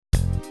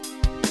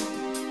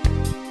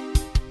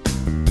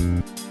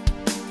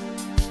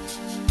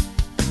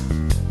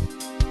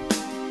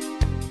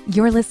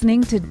You're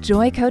listening to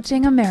Joy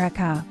Coaching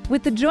America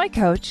with the Joy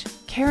Coach,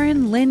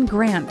 Karen Lynn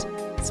Grant,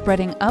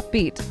 spreading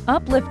upbeat,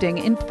 uplifting,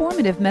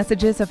 informative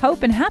messages of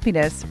hope and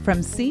happiness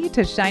from sea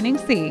to shining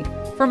sea,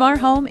 from our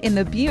home in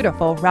the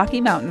beautiful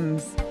Rocky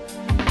Mountains.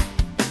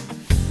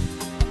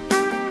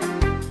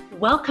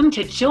 Welcome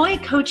to Joy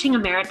Coaching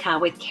America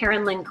with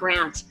Karen Lynn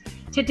Grant.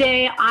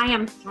 Today, I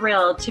am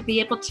thrilled to be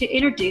able to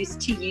introduce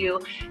to you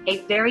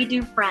a very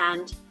dear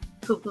friend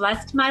who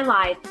blessed my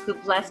life, who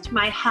blessed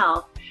my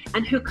health,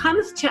 and who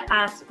comes to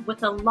us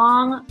with a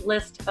long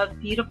list of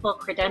beautiful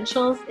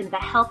credentials in the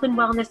health and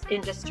wellness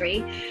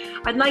industry.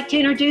 I'd like to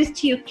introduce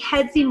to you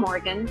Kedzie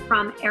Morgan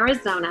from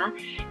Arizona,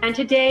 and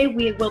today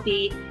we will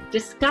be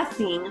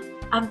discussing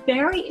a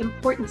very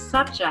important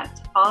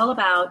subject all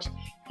about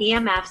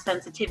EMF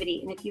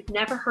sensitivity. And if you've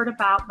never heard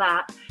about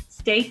that,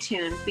 stay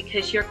tuned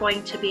because you're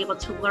going to be able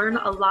to learn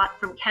a lot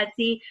from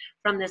Kedzie,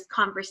 from this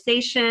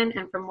conversation,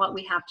 and from what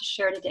we have to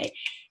share today.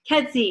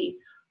 Kedzie,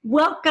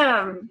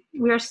 welcome.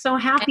 We're so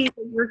happy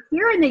that you're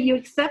here and that you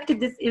accepted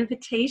this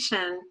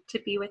invitation to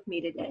be with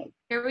me today.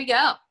 Here we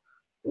go.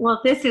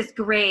 Well, this is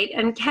great.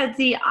 And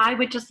Kedzie, I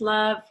would just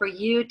love for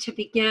you to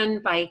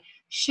begin by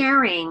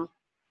sharing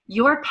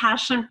your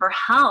passion for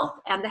health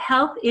and the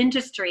health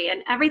industry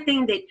and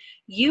everything that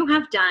you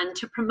have done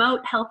to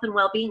promote health and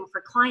well-being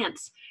for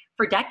clients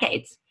for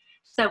decades.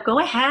 So go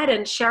ahead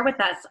and share with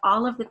us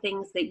all of the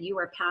things that you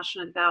are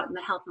passionate about in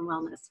the health and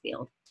wellness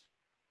field.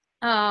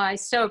 Oh, I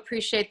so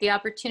appreciate the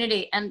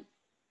opportunity. And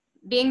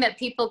being that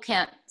people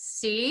can't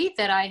see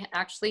that I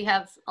actually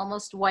have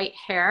almost white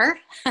hair.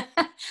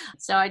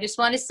 So I just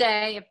want to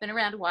say I've been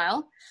around a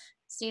while,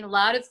 seen a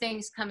lot of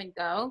things come and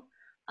go.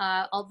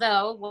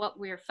 Although what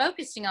we're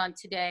focusing on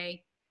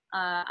today,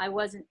 I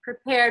wasn't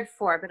prepared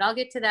for, but I'll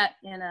get to that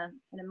in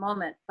a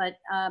moment. But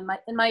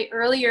in my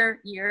earlier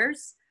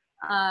years,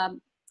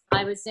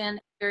 I was in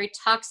a very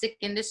toxic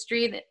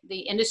industry, the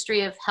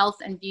industry of health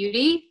and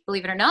beauty,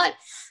 believe it or not,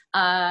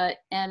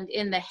 and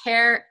in the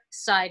hair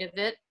side of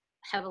it,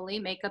 heavily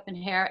makeup and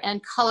hair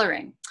and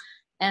coloring.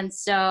 And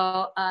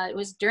so it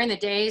was during the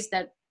days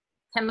that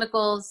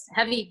chemicals,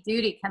 heavy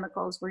duty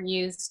chemicals were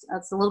used.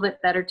 It's a little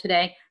bit better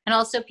today. And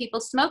also people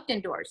smoked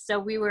indoors. So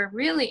we were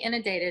really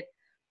inundated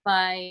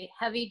by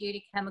heavy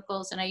duty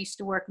chemicals. And I used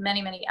to work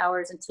many, many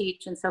hours and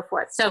teach and so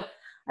forth. So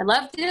I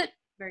loved it,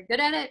 very good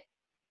at it.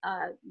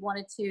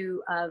 Wanted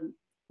to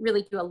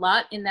really do a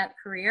lot in that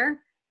career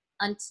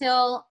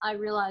until I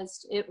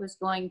realized it was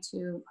going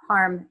to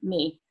harm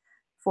me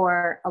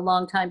for a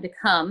long time to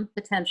come,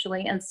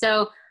 potentially. And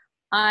so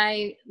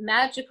I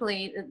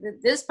magically,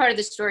 this part of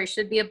the story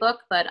should be a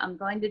book, but I'm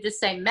going to just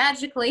say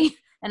magically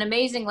and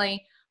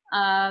amazingly,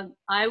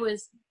 I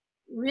was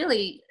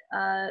really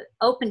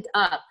opened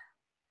up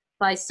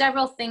by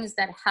several things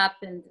that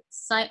happened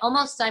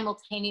almost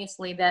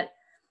simultaneously that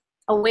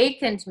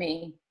awakened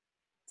me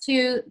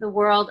to the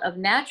world of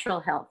natural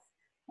health.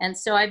 And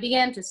so I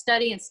began to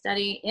study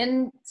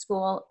in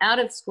school, out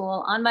of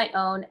school, on my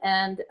own,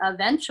 and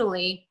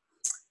eventually,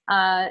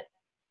 pretty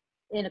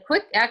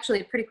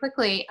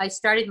quickly, I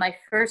started my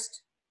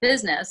first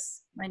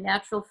business, my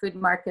natural food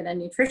market and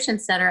nutrition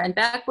center. And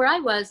back where I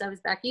was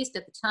back east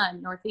at the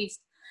time,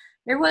 Northeast,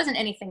 there wasn't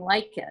anything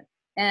like it.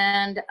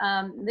 And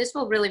this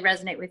will really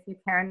resonate with you,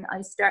 Karen. I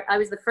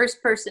was the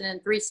first person in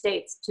 3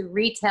 states to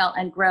retail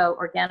and grow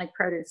organic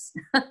produce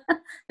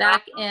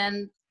back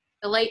in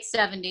the late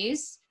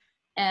 70s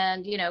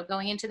and,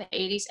 going into the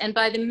 80s. And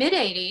by the mid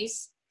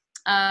 80s,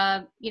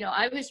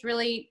 I was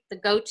really the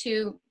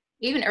go-to,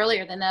 even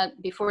earlier than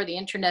that, before the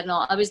internet and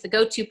all, I was the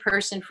go-to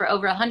person for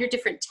over 100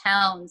 different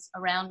towns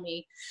around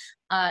me.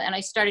 And I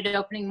started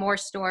opening more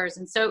stores.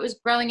 And so it was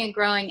growing and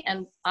growing.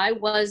 And I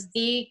was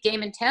the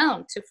game in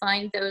town to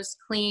find those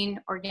clean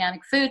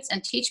organic foods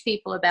and teach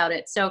people about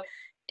it. So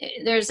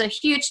there's a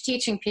huge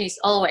teaching piece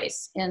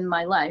always in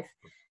my life.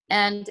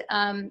 And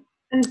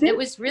it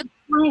was really...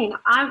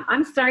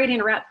 I'm sorry to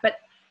interrupt, but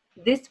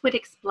this would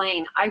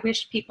explain. I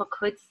wish people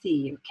could see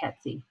you,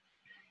 Kedzie.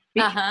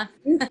 Because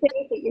you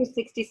say that you're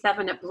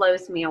 67, it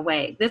blows me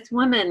away. This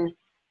woman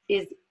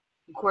is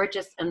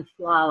gorgeous and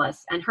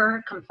flawless, and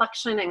her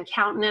complexion and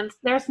countenance,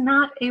 there's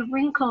not a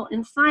wrinkle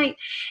in sight.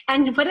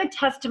 And what a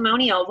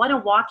testimonial, what a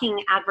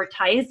walking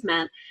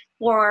advertisement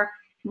for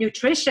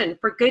nutrition,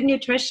 for good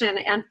nutrition,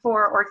 and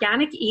for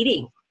organic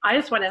eating. I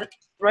just want to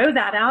throw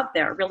that out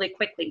there really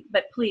quickly,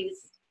 but please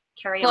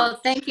carry on. Well,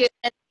 thank you.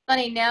 It's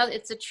funny, now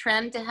it's a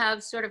trend to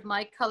have sort of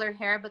my color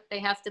hair, but they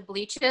have to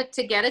bleach it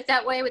to get it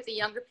that way with the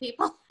younger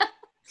people.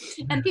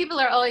 And people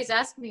are always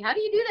asking me, how do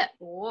you do that?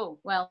 Whoa,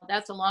 well,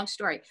 that's a long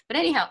story. But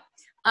anyhow,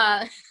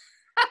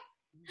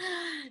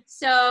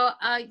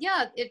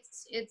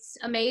 it's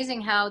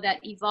amazing how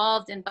that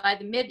evolved. And by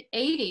the mid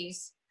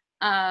 80s,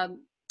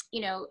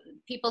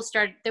 people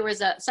started, there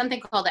was something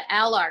called the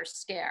Alar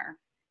scare,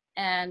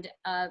 and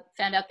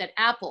found out that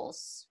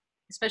apples,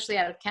 especially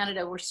out of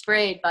Canada, were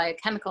sprayed by a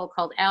chemical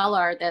called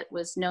Alar that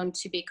was known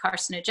to be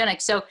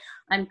carcinogenic. So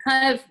I'm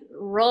kind of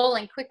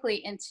rolling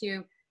quickly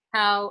into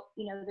how,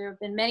 there have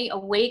been many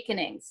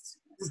awakenings,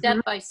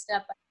 step by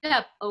step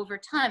over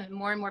time, and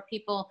more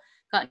people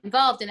got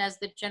involved. And as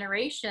the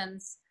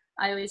generations,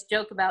 I always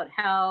joke about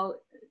how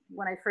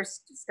when I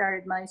first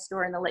started my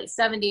store in the late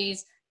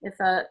 70s, if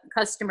a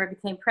customer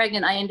became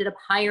pregnant, I ended up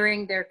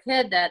hiring their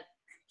kid that,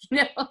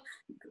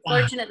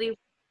 fortunately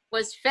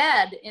was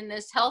fed in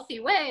this healthy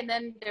way. And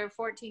then they're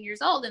 14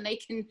 years old and they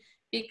can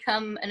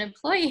become an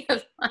employee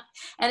of mine.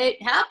 And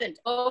it happened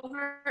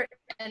over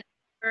and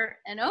over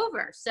and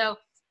over. So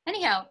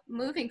anyhow,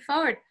 moving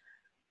forward,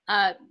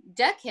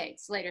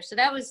 decades later, so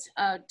that was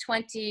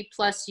 20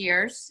 plus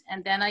years.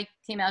 And then I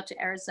came out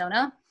to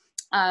Arizona,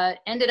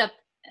 ended up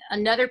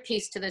another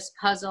piece to this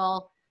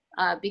puzzle,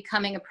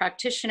 becoming a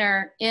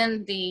practitioner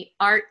in the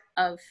art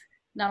of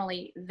not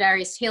only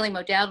various healing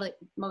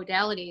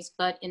modalities,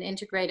 but in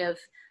integrative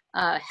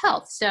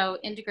health. So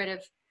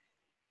integrative,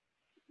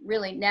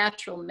 really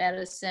natural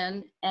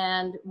medicine.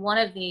 And one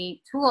of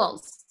the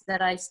tools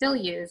that I still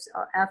use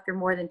after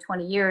more than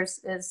 20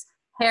 years is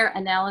hair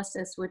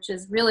analysis, which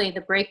is really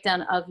the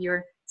breakdown of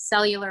your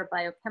cellular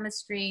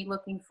biochemistry,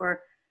 looking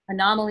for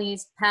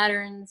anomalies,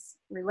 patterns,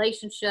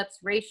 relationships,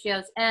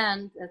 ratios,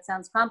 and that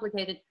sounds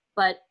complicated,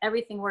 but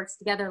everything works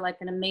together like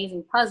an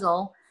amazing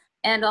puzzle,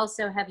 and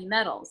also heavy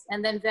metals,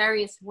 and then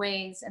various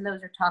ways, and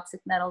those are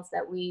toxic metals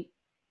that we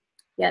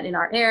get in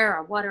our air,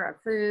 our water, our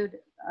food,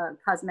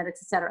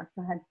 cosmetics, etc.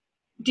 Go ahead.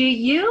 Do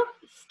you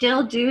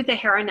still do the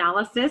hair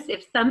analysis?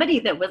 If somebody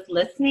that was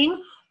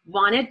listening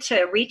wanted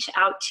to reach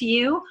out to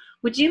you,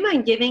 would you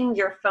mind giving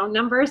your phone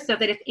number so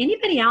that if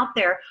anybody out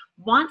there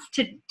wants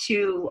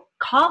to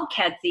call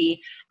Kedzie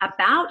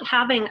about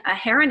having a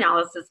hair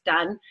analysis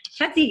done?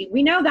 Kedzie,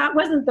 we know that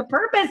wasn't the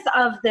purpose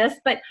of this,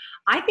 but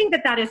I think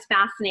that is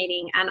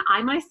fascinating, and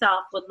I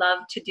myself would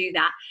love to do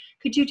that.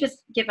 Could you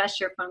just give us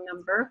your phone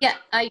number? Yeah,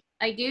 I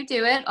do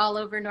it all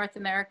over North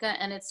America,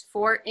 and it's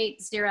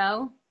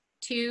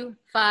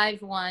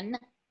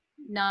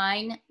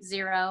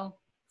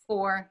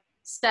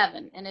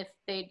 480-251-9047. And if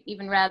they'd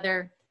even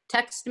rather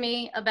text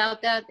me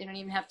about that, they don't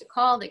even have to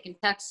call, they can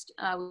text.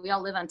 We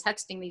all live on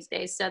texting these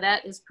days, so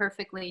that is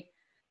perfectly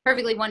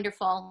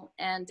wonderful.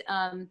 And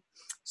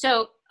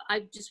so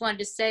I just wanted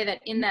to say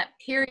that in that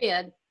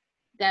period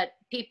that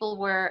people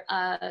were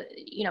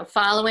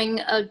following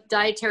a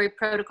dietary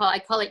protocol, I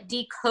call it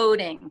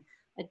decoding,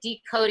 a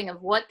decoding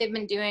of what they've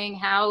been doing,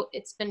 how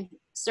it's been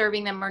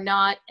serving them or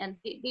not. And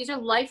these are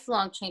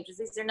lifelong changes.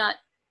 These are not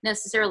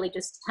necessarily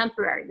just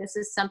temporary. This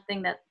is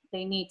something that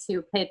they need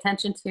to pay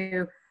attention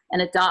to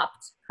and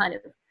adopt,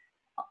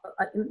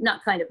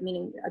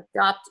 meaning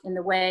adopt in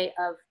the way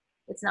of,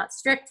 it's not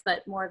strict,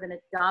 but more of an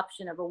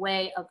adoption of a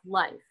way of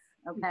life,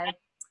 okay?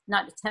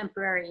 Not a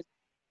temporary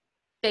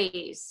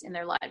phase in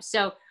their lives.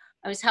 So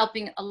I was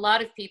helping a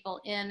lot of people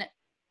in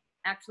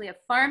actually a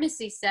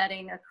pharmacy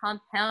setting, a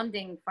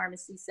compounding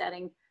pharmacy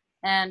setting,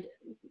 and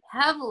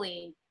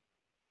heavily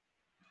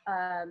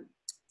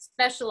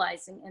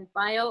specializing in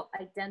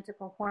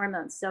bioidentical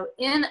hormones. So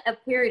in a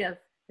period of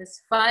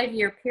this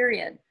 5-year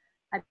period,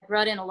 I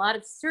brought in a lot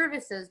of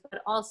services,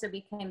 but also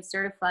became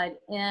certified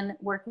in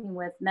working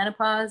with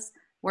menopause,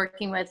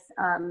 working with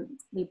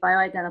the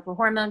bioidentical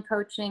hormone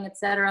coaching,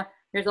 etc.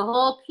 There's a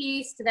whole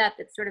piece to that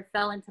sort of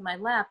fell into my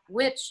lap,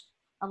 which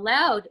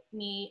allowed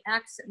me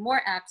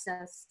more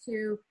access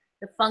to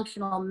the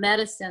functional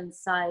medicine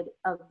side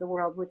of the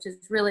world, which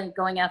is really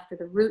going after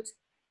the root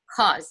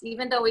cause.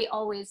 Even though we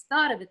always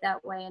thought of it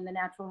that way in the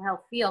natural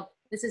health field,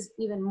 this is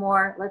even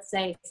more, let's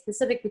say,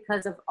 specific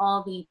because of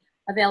all the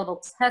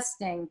available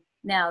testing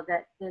now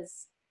that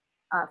is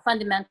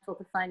fundamental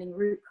to finding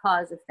root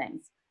cause of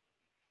things.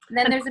 And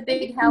then there's a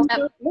big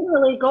however.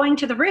 Literally going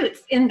to the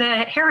roots in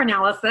the hair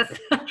analysis.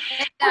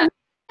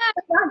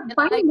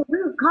 Finding the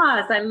root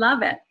cause, I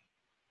love it.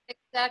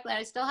 Exactly.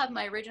 I still have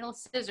my original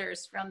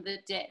scissors from the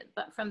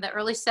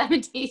early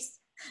 70s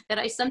that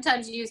I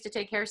sometimes use to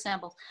take hair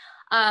samples.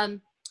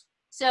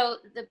 So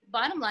the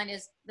bottom line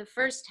is the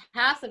first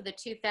half of the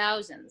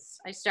 2000s,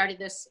 I started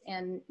this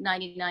in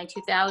 99,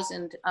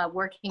 2000,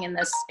 working in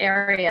this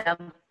area.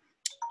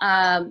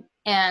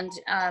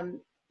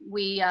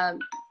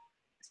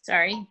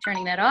 Sorry,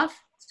 turning that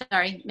off.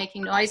 Sorry,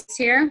 making noise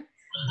here.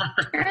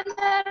 Turn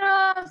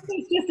that off.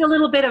 It's just a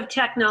little bit of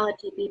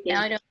technology beeping.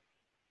 Yeah, I don't.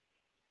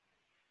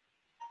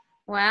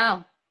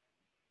 Wow.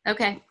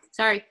 Okay,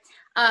 sorry.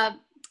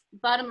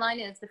 Bottom line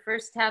is the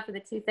first half of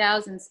the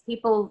 2000s,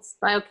 people's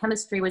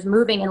biochemistry was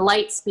moving in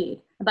light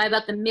speed by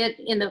about in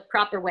the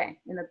proper way,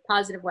 in the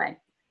positive way.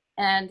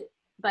 And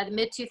by the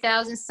mid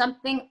 2000s,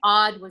 something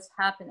odd was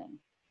happening,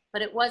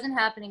 but it wasn't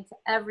happening to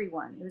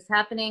everyone. It was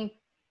happening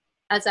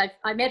as I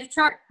made a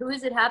chart. Who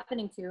is it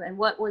happening to? And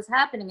what was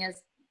happening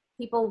is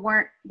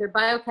their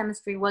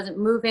biochemistry wasn't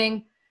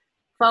moving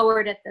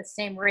forward at the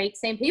same rate,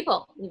 same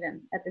people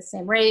even at the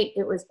same rate.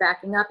 It was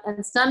backing up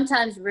and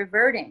sometimes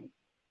reverting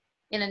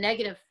in a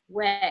negative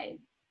way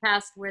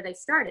past where they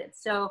started.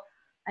 So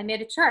I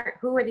made a chart.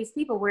 Who are these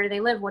people? Where do they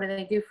live? What do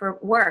they do for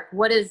work?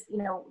 What is,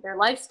 their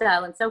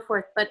lifestyle and so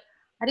forth? But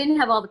I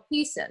didn't have all the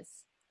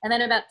pieces. And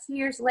then about 2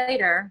 years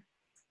later,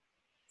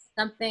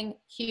 something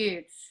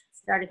huge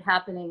started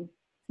happening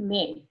to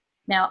me.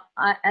 Now,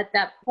 at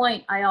that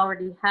point, I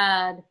already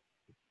had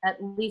at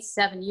least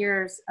 7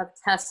 years of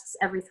tests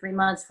every 3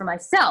 months for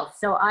myself.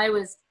 So I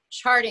was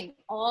charting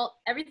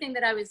everything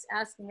that I was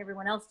asking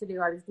everyone else to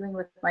do, I was doing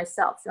with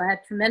myself. So I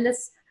had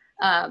tremendous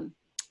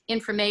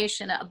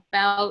information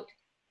about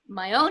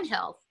my own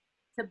health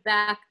to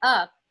back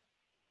up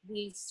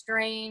these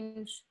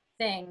strange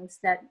things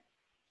that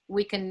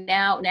we can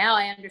now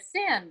I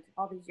understand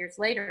all these years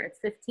later. It's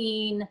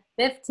 15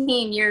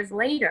 years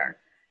later.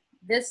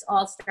 This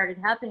all started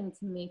happening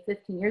to me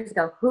 15 years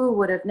ago. Who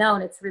would have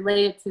known? It's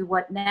related to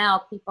what now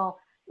people,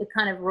 it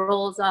kind of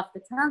rolls off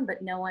the tongue,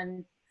 but no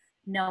one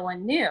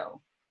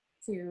knew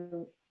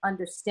to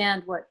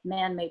understand what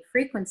man-made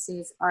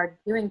frequencies are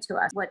doing to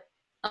us. What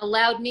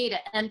allowed me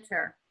to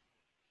enter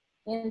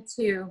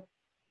into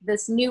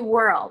this new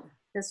world,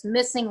 this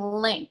missing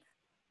link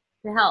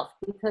to health,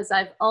 because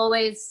I've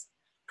always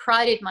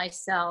prided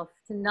myself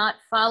to not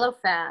follow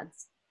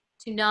fads,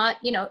 to not,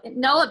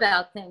 know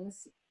about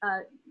things,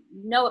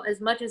 know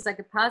as much as I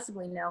could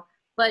possibly know,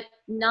 but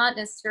not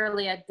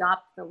necessarily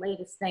adopt the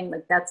latest thing,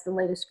 like that's the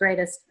latest,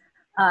 greatest,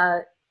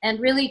 and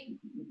really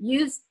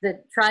use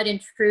the tried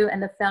and true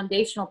and the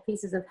foundational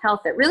pieces of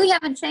health that really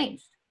haven't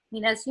changed. I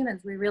mean, as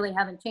humans, we really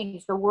haven't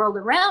changed. The world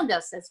around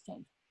us has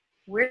changed.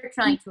 We're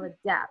trying to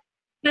adapt.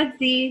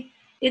 Betsy,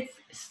 it's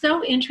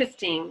so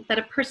interesting that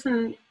a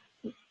person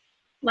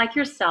like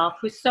yourself,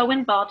 who's so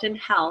involved in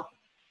health,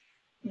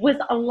 was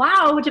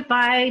allowed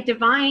by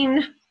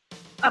divine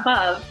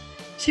above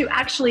to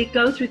actually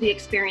go through the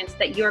experience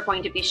that you're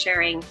going to be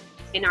sharing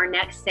in our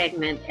next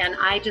segment. And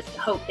I just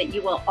hope that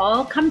you will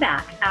all come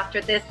back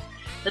after this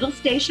little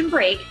station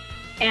break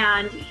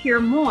and hear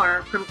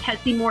more from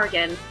Kedzie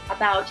Morgan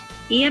about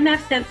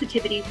EMF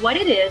sensitivity, what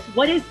it is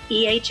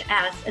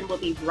EHS, and we'll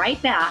be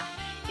right back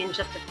in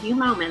just a few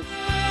moments.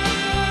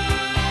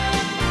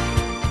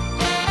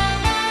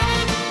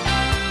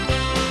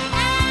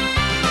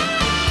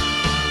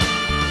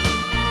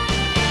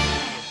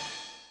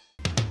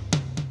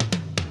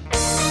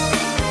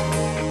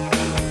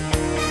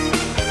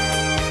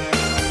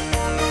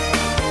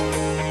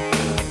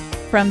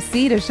 From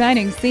sea to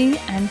shining sea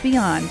and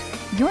beyond,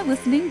 you're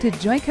listening to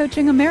Joy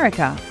Coaching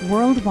America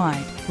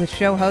Worldwide with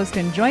show host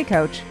and Joy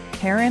Coach,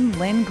 Karen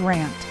Lynn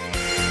Grant.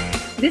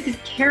 This is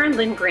Karen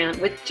Lynn Grant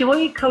with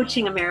Joy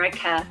Coaching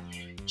America,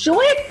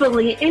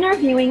 joyfully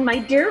interviewing my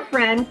dear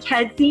friend,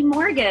 Kedzie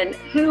Morgan,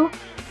 who,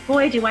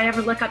 boy, do I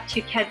ever look up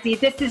to Kedzie.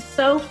 This is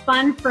so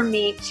fun for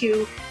me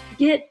to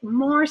get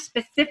more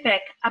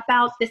specific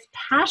about this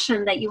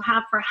passion that you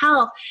have for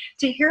health,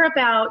 to hear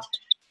about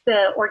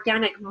the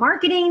organic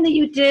marketing that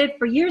you did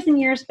for years and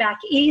years back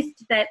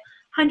east, that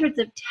hundreds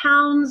of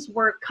towns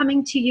were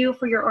coming to you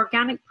for your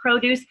organic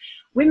produce,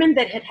 women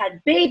that had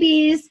had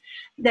babies,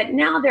 that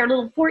now their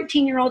little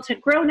 14-year-olds had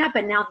grown up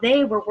and now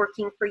they were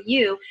working for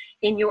you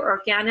in your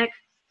organic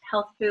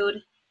health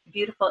food,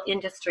 beautiful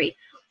industry.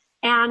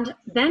 And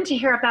then to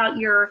hear about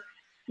your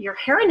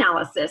hair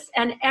analysis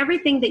and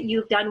everything that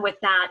you've done with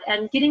that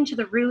and getting to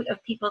the root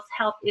of people's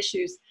health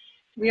issues.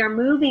 We are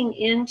moving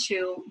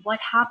into what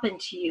happened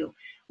to you,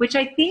 which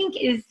I think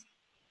is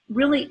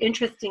really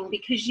interesting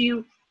because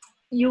you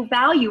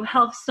value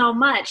health so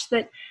much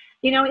that,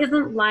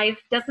 isn't life,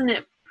 doesn't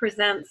it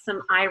present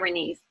some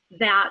ironies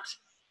that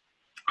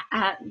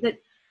that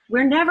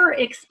we're never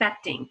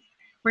expecting.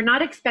 We're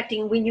not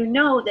expecting when you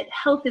know that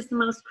health is the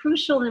most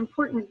crucial and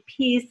important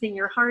piece in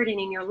your heart and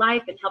in your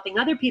life and helping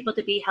other people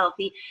to be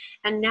healthy.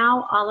 And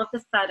now all of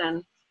a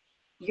sudden,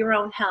 your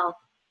own health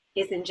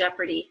is in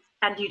jeopardy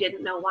and you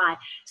didn't know why.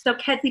 So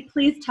Kedzie,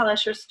 please tell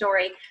us your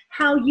story,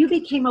 how you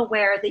became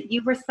aware that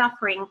you were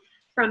suffering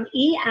from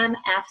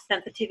EMF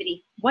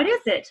sensitivity. What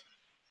is it?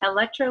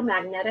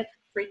 Electromagnetic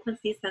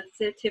frequency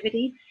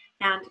sensitivity,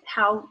 and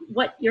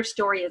what your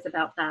story is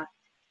about that.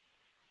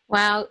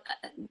 Wow,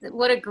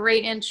 what a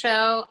great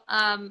intro.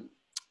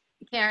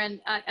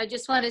 Karen, I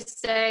just want to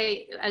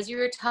say, as you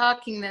were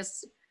talking,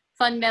 this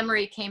fun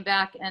memory came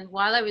back. And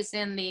while I was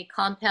in the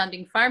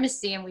compounding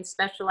pharmacy and we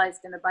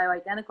specialized in the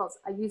bioidenticals,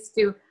 I used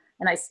to,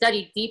 and I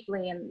studied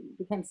deeply and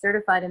became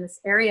certified in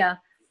this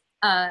area,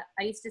 I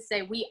used to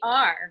say, we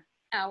are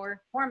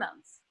our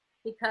hormones.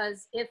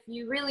 Because if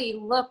you really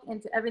look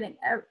into everything,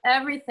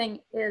 everything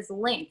is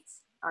linked.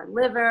 Our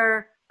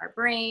liver, our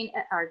brain,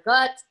 our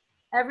gut,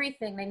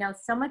 everything. They know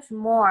so much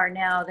more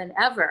now than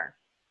ever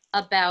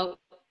about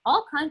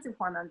all kinds of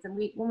hormones. And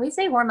when we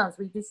say hormones,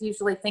 we just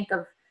usually think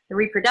of the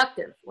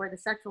reproductive or the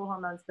sexual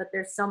hormones, but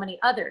there's so many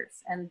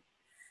others. And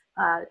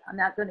I'm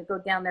not going to go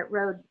down that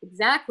road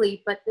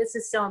exactly, but this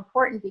is so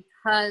important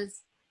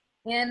because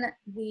in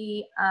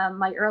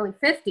my early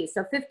 50s,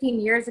 so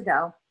 15 years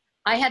ago,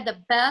 I had the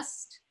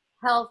best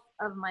health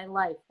of my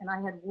life. And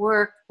I had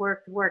worked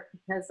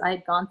because I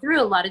had gone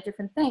through a lot of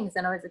different things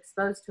and I was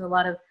exposed to a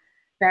lot of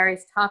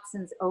various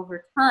toxins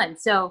over time.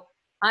 So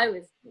I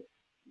was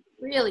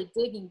really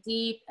digging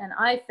deep and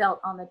I felt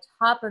on the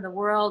top of the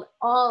world.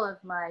 All of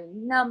my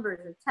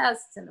numbers and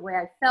tests and the way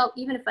I felt,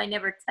 even if I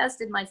never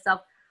tested myself,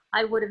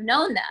 I would have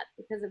known that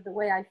because of the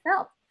way I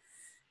felt.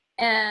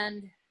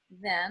 And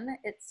then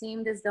it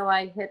seemed as though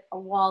I hit a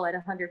wall at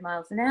 100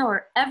 miles an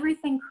hour.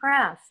 Everything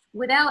crashed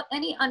without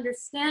any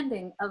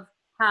understanding of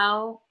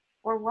how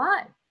or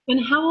why.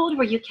 And how old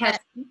were you,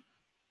 Kat?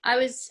 I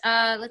was,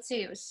 let's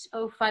see, it was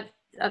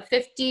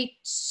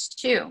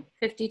 52.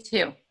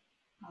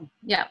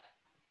 Yeah.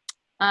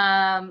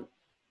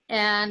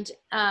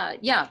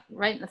 Yeah,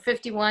 right in the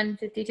 51,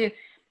 52.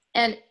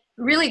 And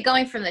really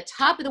going from the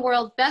top of the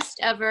world, best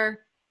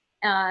ever,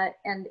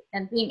 and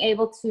being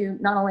able to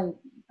not only,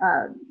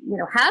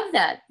 have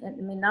that. I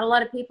mean, not a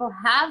lot of people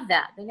have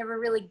that. They never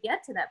really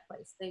get to that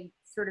place. They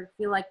sort of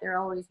feel like they're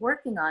always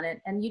working on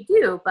it, and you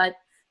do, but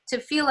to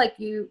feel like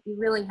you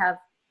really have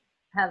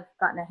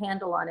gotten a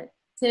handle on it,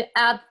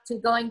 to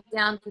going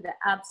down to the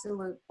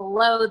absolute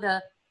below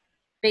the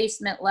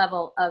basement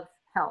level of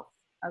health.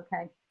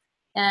 Okay.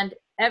 And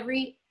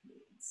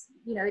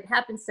it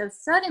happened so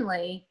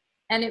suddenly,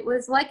 and it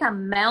was like a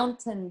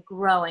mountain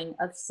growing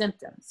of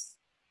symptoms.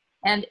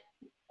 And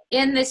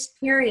in this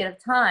period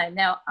of time,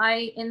 now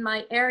in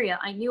my area,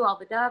 I knew all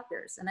the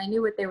doctors and I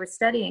knew what they were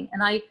studying.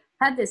 And I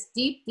had this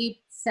deep,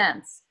 deep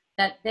sense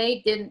that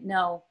they didn't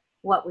know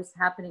what was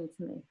happening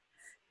to me,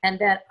 and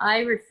that I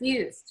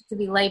refused to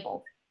be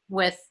labeled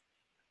with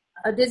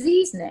a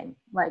disease name,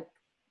 like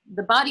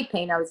the body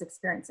pain I was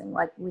experiencing,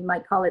 like we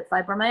might call it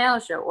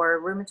fibromyalgia or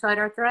rheumatoid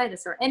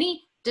arthritis or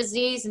any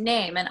disease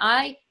name. And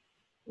I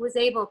was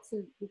able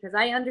to, because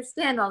I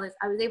understand all this,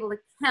 I was able to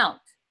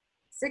count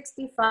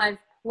 65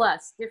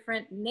 plus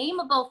different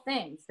nameable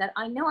things that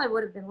I know I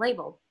would have been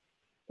labeled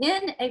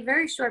in a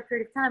very short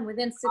period of time,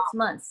 within 6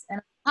 months.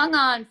 And I hung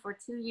on for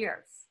 2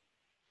 years.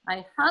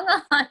 I hung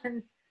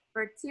on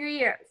for 2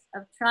 years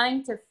of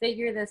trying to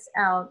figure this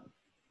out.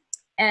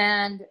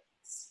 And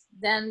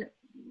then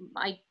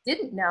I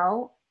didn't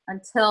know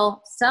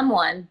until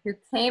someone who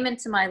came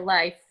into my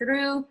life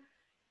through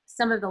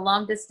some of the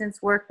long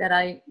distance work that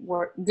I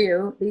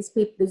do. These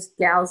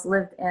gals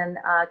lived in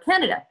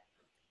Canada,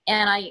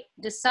 and I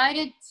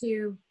decided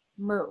to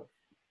move.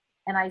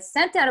 And I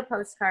sent out a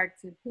postcard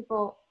to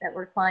people that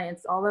were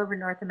clients all over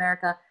North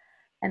America.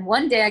 And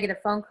one day I get a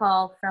phone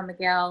call from a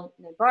gal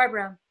named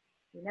Barbara.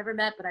 We never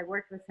met, but I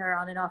worked with her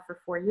on and off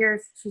for 4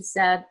 years. She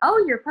said,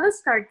 "Oh, your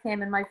postcard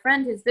came, and my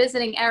friend who's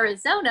visiting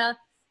Arizona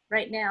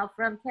right now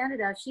from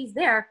Canada, she's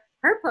there.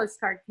 Her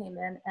postcard came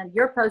in, and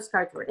your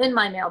postcards were in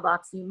my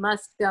mailbox. You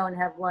must go and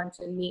have lunch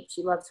and meet.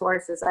 She loves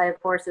horses. I have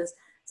horses."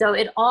 So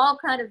it all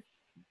kind of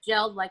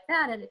gelled like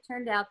that. And it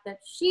turned out that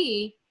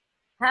she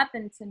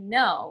happened to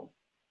know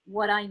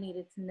what I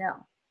needed to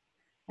know.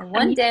 And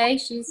one day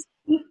she's,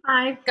 go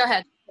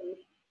ahead.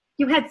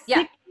 You had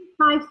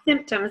 65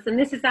 symptoms, and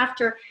this is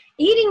after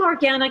eating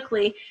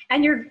organically.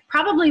 And you're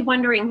probably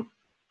wondering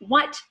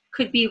what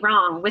could be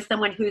wrong with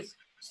someone who's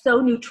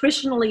so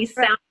nutritionally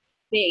sound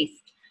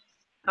based.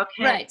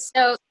 Okay. Right.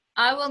 So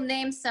I will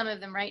name some of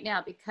them right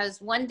now, because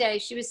one day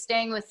she was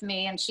staying with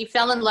me and she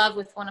fell in love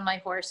with one of my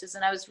horses.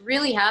 And I was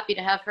really happy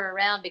to have her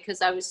around,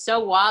 because I was so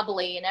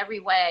wobbly in every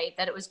way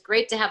that it was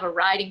great to have a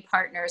riding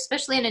partner,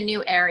 especially in a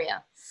new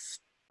area.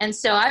 And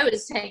so I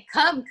was saying,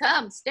 come,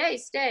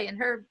 stay. And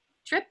her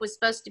trip was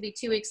supposed to be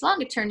 2 weeks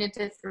long. It turned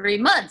into 3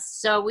 months.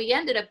 So we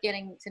ended up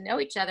getting to know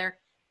each other.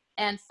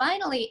 And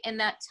finally, in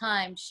that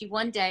time, she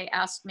one day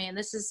asked me, and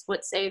this is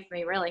what saved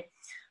me really,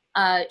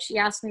 she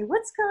asked me,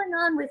 "What's going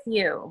on with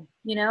you?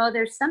 You know,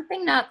 there's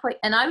something not quite,"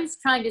 and I was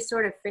trying to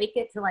sort of fake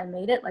it till I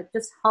made it, like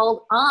just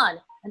hold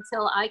on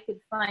until I could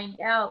find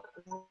out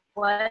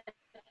what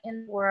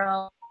in the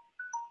world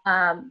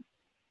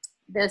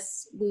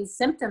these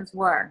symptoms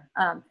were.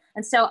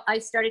 And so I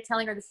started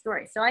telling her the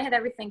story. So I had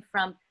everything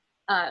from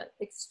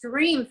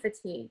extreme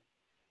fatigue.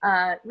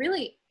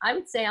 Really, I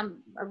would say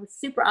I'm a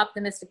super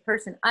optimistic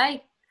person.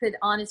 I could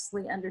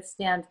honestly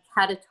understand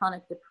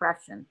catatonic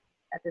depression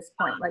at this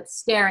point, like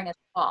staring at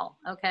the wall,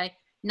 okay?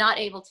 Not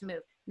able to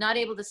move, not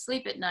able to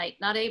sleep at night,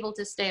 not able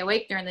to stay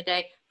awake during the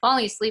day,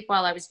 falling asleep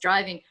while I was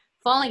driving,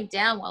 falling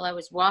down while I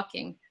was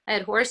walking. I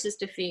had horses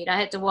to feed. I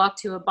had to walk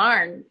to a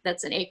barn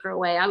that's an acre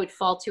away. I would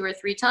fall 2 or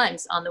 3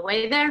 times on the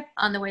way there,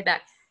 on the way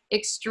back.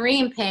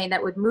 Extreme pain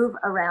that would move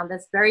around.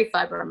 That's very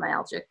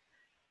fibromyalgic,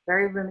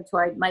 very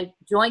rheumatoid. My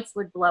joints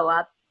would blow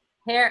up,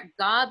 hair,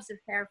 gobs of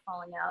hair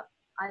falling out.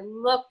 I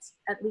looked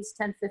at least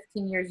 10,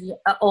 15 years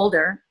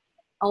older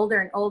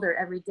and older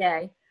every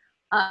day.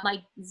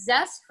 My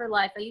zest for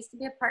life, I used to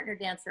be a partner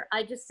dancer.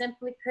 I just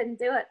simply couldn't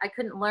do it. I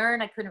couldn't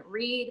learn. I couldn't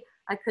read.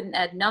 I couldn't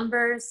add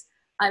numbers.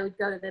 I would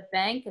go to the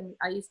bank, and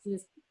I used to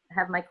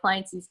have my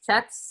clients use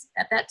checks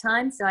at that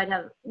time. So I'd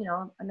have,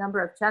 a number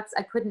of checks.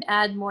 I couldn't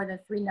add more than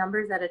 3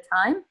 numbers at a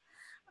time.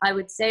 I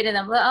would say to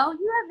them, "Well, oh,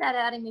 you have that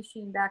adding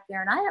machine back there,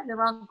 and I have the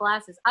wrong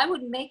glasses." I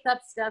would make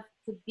up stuff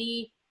to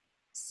be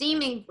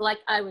seeming like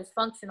I was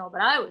functional,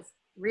 but I was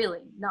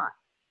really not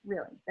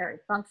really very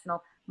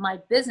functional. My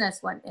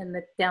business went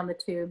down the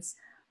tubes.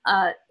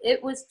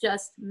 It was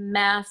just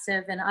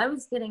massive, and I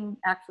was getting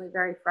actually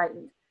very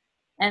frightened.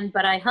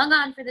 But I hung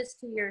on for this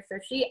 2 years. So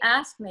she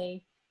asked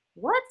me,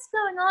 "What's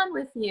going on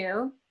with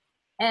you?"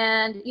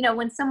 And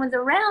when someone's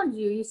around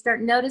you, you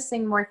start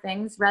noticing more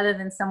things rather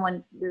than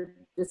someone you're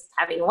just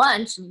having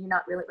lunch and you're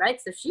not really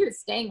right. So she was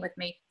staying with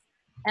me.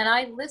 And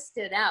I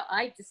listed out,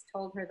 I just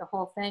told her the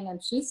whole thing.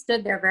 And she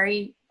stood there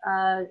very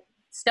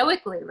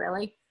stoically,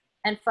 really.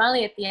 And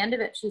finally, at the end of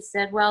it, she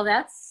said, well,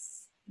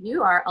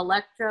 you are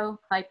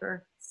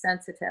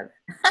electro-hypersensitive.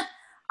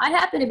 I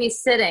happened to be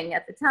sitting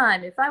at the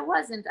time. If I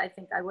wasn't, I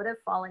think I would have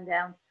fallen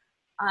down.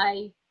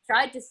 I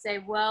tried to say,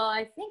 well,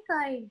 I think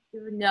I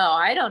do know.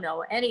 I don't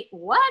know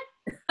what?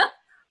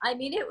 I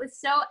mean, it was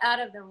so out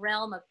of the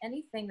realm of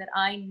anything that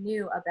I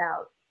knew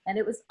about. And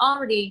it was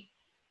already,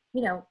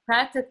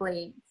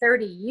 practically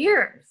 30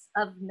 years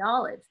of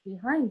knowledge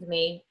behind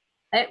me.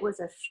 It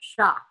was a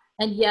shock,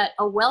 and yet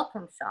a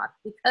welcome shock,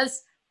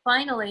 because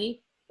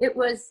finally it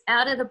was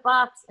out of the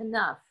box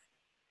enough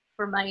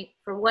for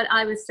what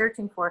I was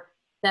searching for,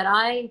 that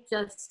I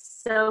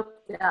just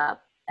soaked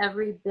up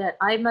every bit.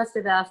 I must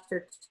have asked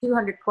her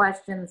 200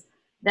 questions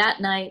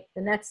that night,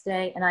 the next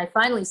day, and I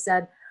finally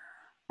said,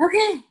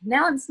 okay,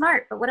 now I'm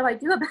smart, but what do I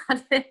do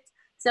about it?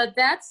 So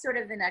that's sort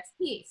of the next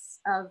piece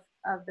of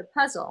the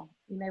puzzle.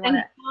 You may want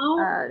to.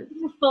 How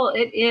beautiful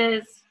it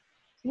is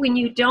when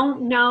you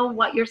don't know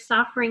what you're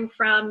suffering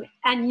from,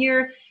 and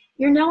you're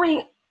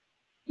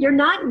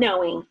not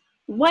knowing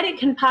what it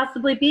can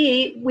possibly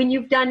be when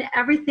you've done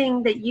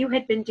everything that you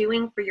had been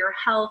doing for your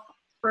health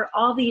for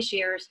all these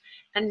years,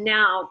 and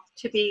now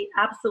to be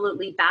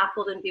absolutely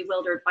baffled and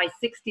bewildered by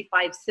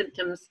 65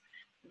 symptoms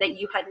that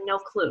you had no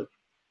clue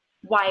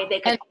why they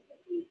could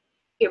be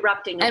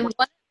erupting. And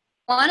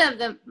one of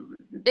the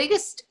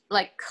biggest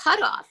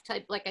cutoff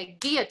type, like a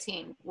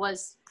guillotine,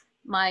 was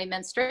my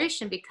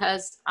menstruation,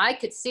 because I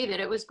could see that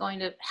it was going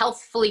to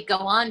healthfully go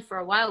on for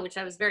a while, which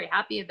I was very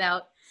happy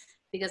about,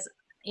 because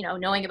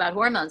knowing about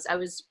hormones, I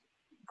was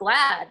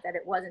glad that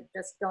it wasn't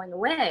just going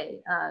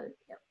away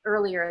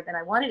earlier than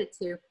I wanted it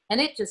to.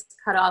 And it just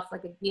cut off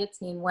like a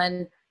guillotine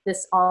when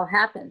this all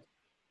happened.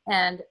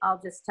 And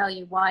I'll just tell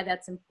you why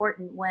that's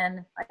important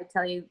when I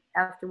tell you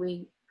after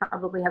we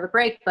probably have a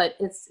break. But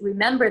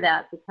remember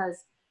that,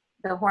 because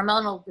the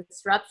hormonal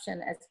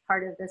disruption as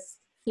part of this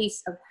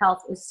piece of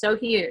health is so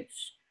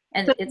huge.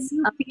 And so it's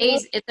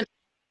amazing.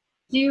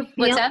 Do you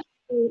feel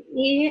the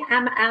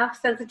EMF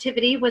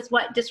sensitivity was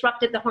what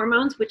disrupted the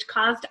hormones, which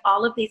caused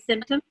all of these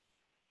symptoms?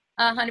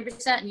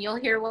 100%, and you'll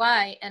hear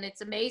why. And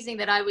it's amazing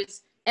that I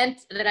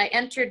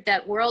entered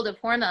that world of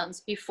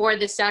hormones before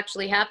this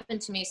actually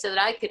happened to me, so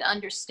that I could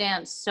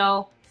understand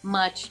so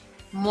much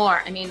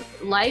more. I mean,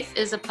 life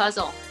is a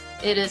puzzle.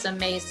 It is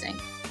amazing.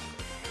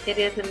 It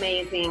is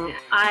amazing.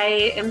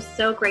 I am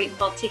so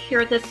grateful to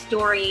hear this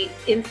story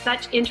in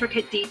such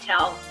intricate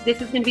detail.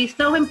 This is going to be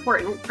so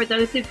important for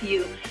those of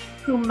you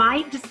who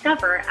might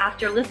discover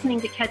after listening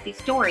to Kedsy's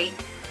story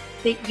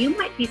that you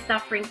might be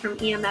suffering from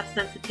EMF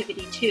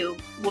sensitivity too.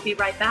 We'll be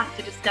right back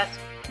to discuss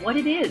what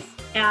it is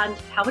and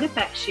how it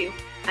affects you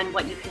and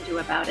what you can do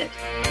about it.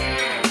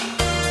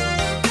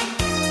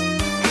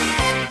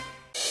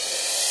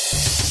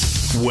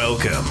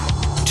 Welcome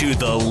to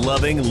the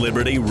Loving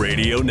Liberty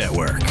Radio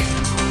Network.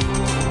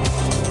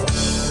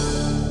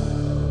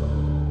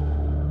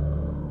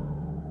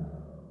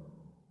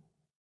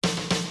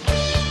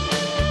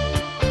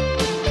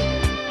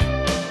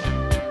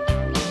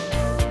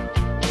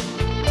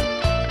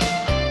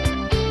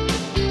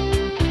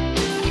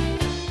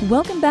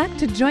 Welcome back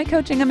to Joy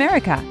Coaching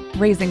America,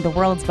 raising the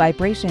world's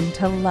vibration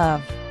to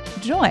love,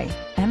 joy,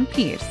 and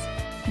peace,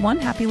 one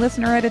happy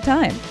listener at a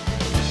time.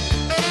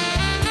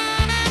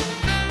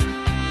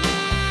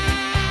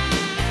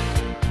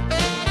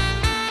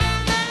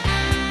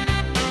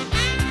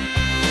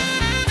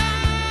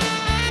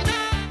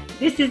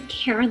 This is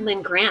Karen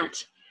Lynn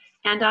Grant,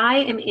 and I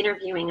am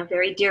interviewing a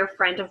very dear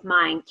friend of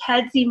mine,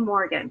 Kedsy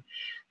Morgan,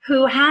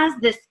 who has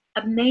this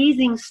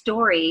amazing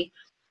story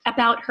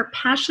about her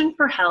passion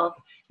for health,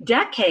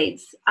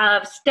 decades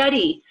of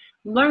study,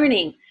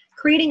 learning,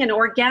 creating an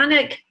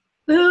organic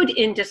food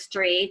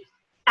industry,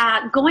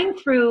 going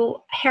through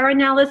hair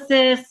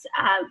analysis,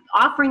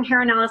 offering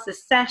hair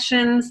analysis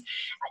sessions,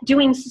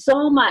 doing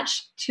so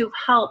much to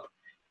help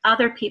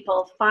other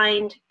people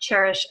find,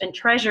 cherish, and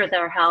treasure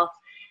their health.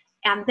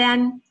 And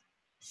then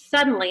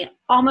suddenly,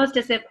 almost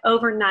as if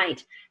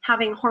overnight,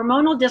 having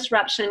hormonal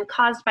disruption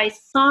caused by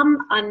some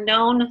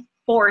unknown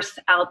force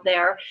out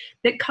there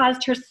that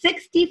caused her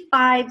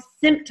 65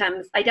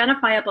 symptoms,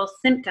 identifiable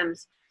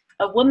symptoms.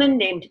 A woman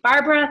named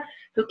Barbara,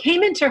 who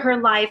came into her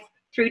life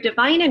through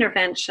divine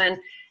intervention,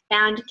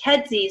 and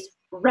Kedsy's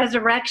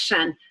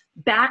resurrection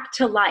back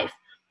to life.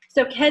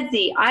 So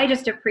Kedsy, I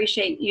just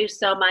appreciate you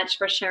so much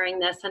for sharing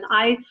this, and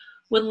I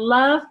would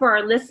love for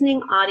our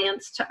listening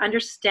audience to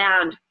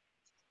understand,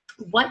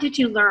 what did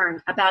you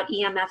learn about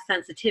EMF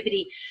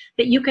sensitivity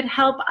that you could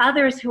help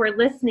others who are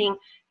listening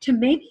to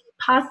maybe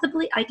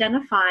possibly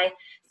identify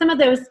some of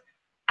those,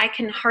 I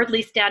can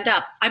hardly stand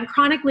up, I'm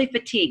chronically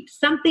fatigued,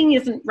 something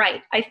isn't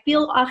right, I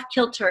feel off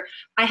kilter,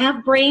 I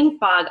have brain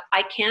fog,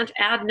 I can't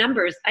add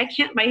numbers,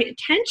 my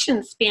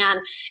attention span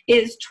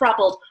is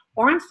troubled,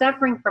 or I'm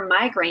suffering from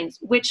migraines,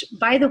 which,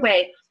 by the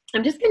way,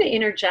 I'm just going to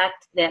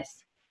interject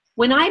this.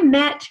 When I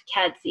met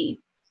Kedsy,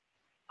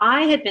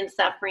 I had been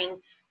suffering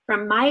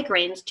from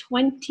migraines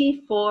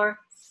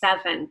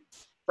 24/7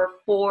 for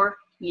 4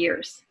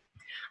 years.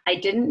 I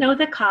didn't know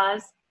the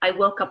cause. I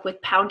woke up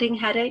with pounding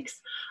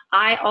headaches.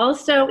 I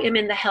also am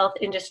in the health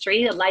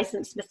industry, a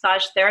licensed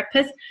massage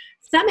therapist.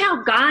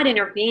 Somehow God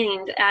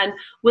intervened and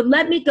would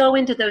let me go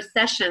into those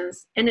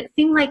sessions. And it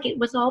seemed like it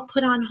was all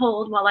put on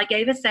hold while I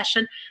gave a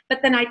session.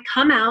 But then I'd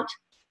come out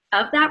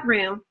of that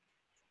room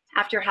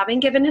after having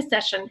given a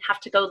session,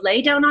 have to go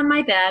lay down on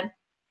my bed,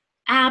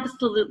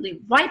 absolutely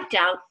wiped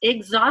out,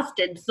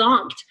 exhausted,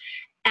 zonked.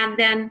 And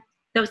then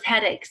those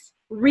headaches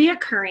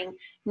reoccurring,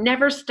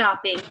 never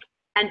stopping,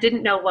 and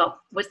didn't know what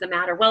was the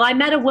matter. Well, I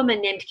met a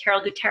woman named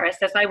Carol Gutierrez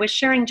as I was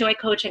sharing Joy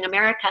Coaching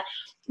America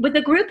with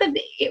a group of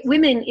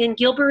women in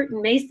Gilbert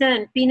and Mesa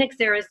and Phoenix,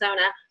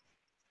 Arizona,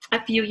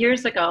 a few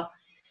years ago.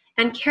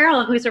 And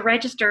Carol, who's a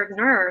registered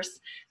nurse,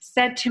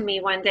 said to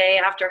me one day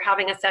after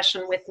having a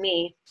session with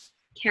me,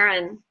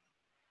 Karen,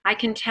 I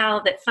can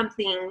tell that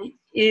something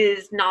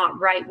is not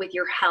right with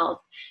your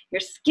health. Your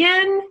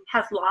skin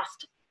has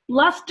lost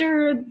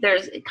luster,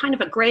 there's kind of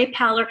a gray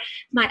pallor.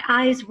 My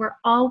eyes were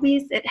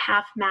always at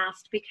half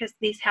mast because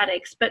these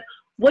headaches. But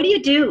what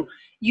do?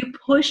 You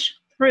push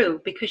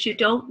through because you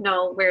don't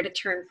know where to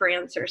turn for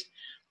answers.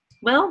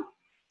 Well,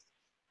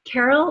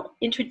 Carol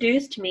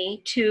introduced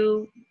me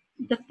to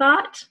the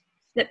thought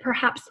that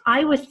perhaps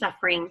I was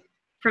suffering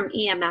from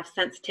EMF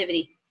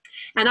sensitivity.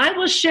 And I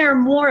will share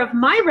more of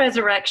my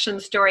resurrection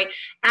story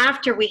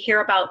after we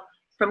hear about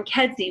from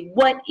Kedzie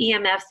what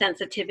EMF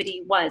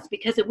sensitivity was,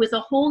 because it was a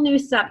whole new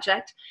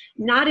subject,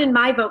 not in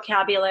my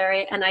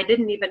vocabulary, and I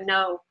didn't even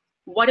know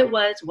what it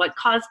was, what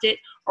caused it,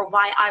 or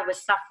why I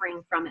was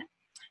suffering from it.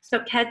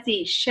 So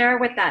Kedzie, share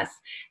with us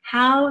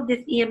how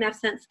this EMF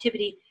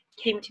sensitivity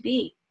came to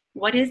be.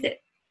 What is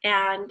it,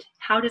 and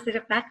how does it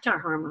affect our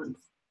hormones?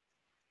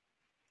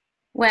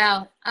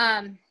 Wow.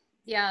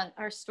 Yeah,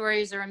 our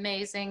stories are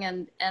amazing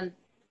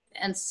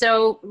and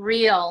so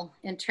real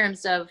in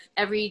terms of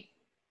every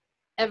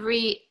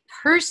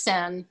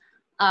person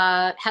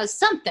has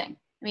something.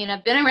 I mean,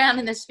 I've been around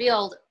in this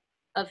field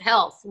of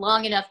health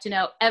long enough to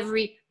know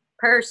every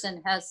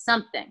person has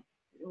something.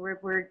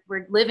 We're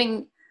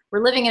living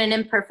in an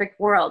imperfect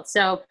world.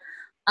 So,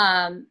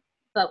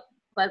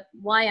 but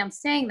why I'm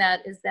saying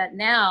that is that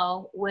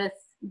now with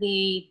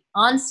the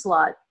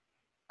onslaught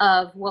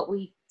of what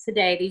we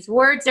today, these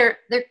words they're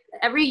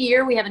every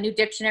year we have a new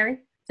dictionary.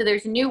 So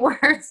there's new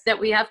words that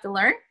we have to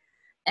learn.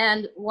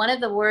 And one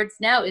of the words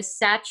now is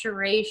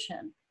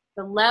saturation,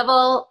 the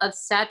level of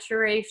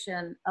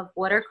saturation of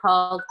what are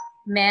called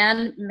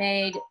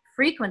man-made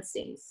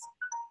frequencies.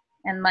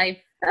 And my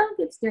phone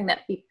keeps doing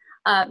that.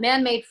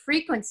 Man-made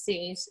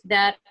frequencies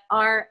that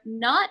are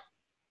not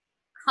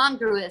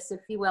congruous,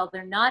 if you will.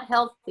 They're not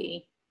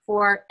healthy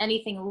for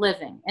anything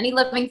living. Any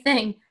living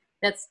thing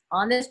that's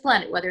on this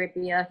planet, whether it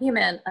be a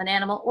human, an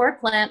animal, or a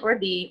plant, or a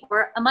bee,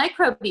 or a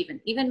microbe even.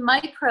 Even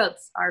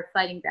microbes are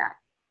fighting back.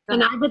 So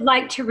and I would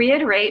like to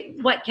reiterate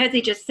what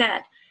Kedzie just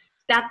said,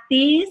 that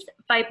these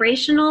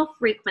vibrational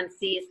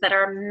frequencies that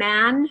are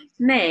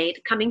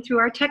man-made coming through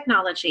our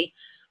technology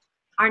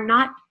are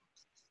not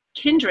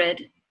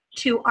kindred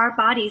to our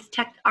body's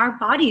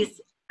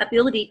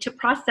ability to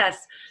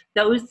process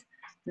those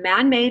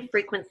man-made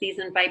frequencies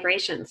and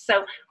vibrations.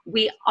 So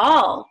we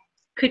all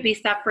could be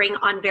suffering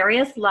on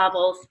various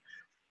levels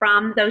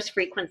from those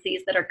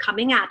frequencies that are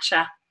coming at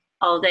you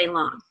all day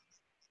long.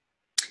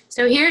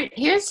 So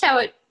here's how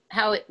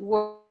it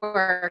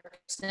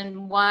works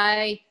and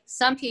why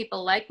some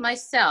people like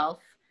myself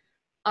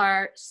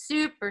are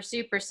super,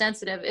 super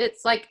sensitive.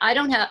 It's like I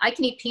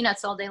can eat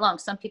peanuts all day long.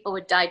 Some people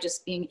would die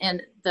just being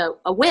in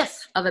a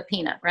whiff of a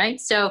peanut,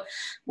 right? So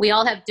we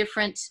all have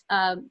different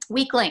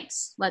weak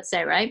links, let's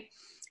say, right?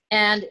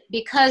 And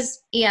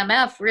because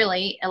EMF,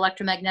 really,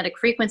 electromagnetic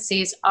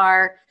frequencies,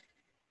 are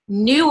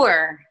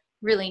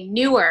really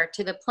newer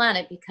to the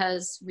planet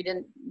because we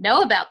didn't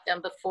know about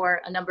them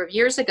before a number of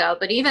years ago.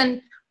 But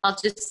even, I'll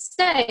just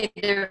say,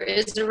 there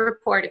is a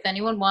report, if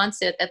anyone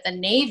wants it, that the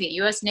Navy,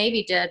 U.S.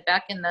 Navy did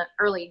back in the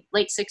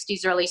late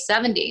 60s, early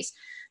 70s,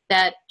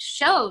 that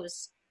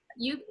shows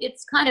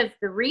it's kind of,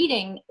 the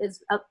reading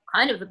is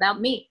kind of about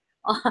me.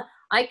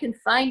 I can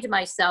find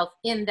myself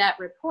in that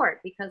report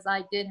because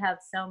I did have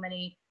so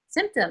many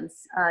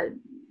symptoms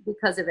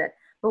because of it.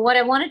 But what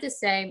I wanted to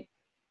say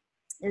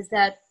is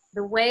that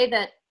the way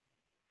that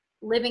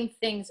living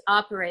things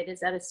operate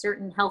is at a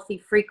certain healthy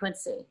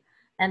frequency.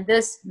 And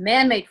this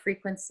man-made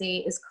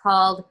frequency is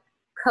called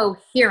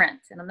coherent.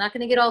 And I'm not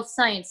going to get all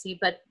sciencey,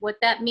 but what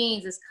that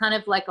means is kind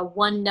of like a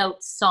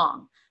one-note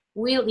song.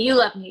 You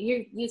love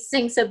me. You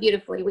sing so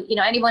beautifully.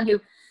 Anyone who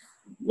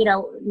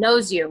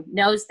knows you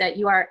knows that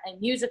you are a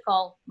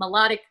musical,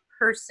 melodic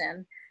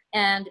person.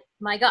 And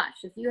my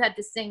gosh, if you had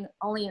to sing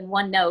only in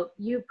one note,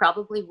 you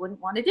probably wouldn't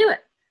want to do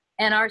it.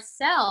 And our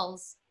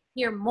cells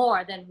hear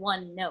more than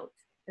one note,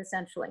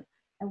 essentially.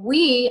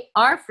 And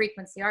our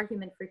frequency, our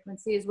human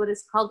frequency, is what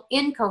is called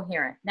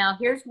incoherent. Now,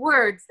 here's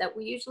words that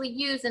we usually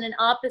use in an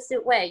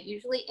opposite way.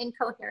 Usually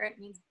incoherent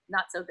means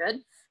not so good,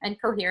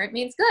 and coherent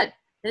means good.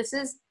 This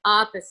is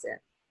opposite.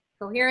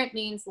 Coherent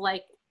means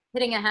like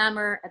hitting a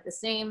hammer at the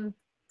same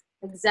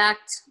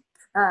exact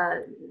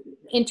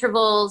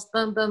intervals,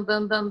 boom, boom,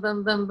 boom, boom,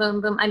 boom, boom,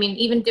 boom, boom. I mean,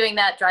 even doing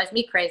that drives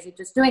me crazy,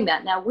 just doing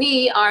that. Now,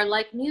 we are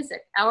like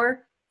music.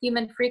 Our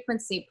human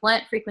frequency,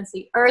 plant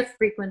frequency, earth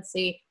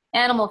frequency,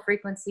 animal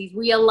frequencies,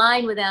 we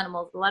align with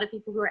animals. A lot of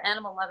people who are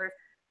animal lovers,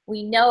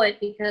 we know it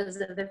because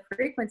of the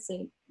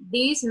frequency.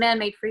 These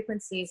man-made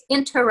frequencies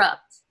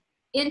interrupt,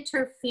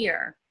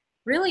 interfere,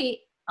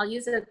 really, I'll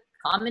use a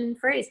common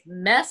phrase,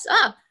 mess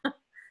up.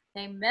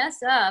 They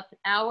mess up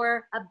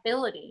our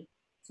ability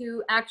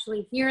to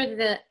actually hear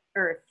the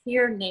earth,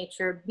 hear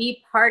nature,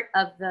 be part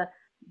of the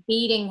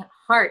beating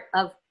heart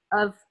of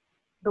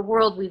the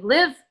world we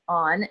live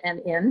on and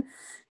in.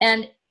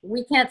 And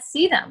we can't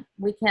see them.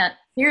 We can't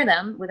hear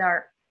them with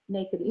our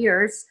naked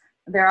ears.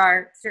 There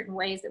are certain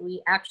ways that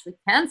we actually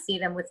can see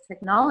them with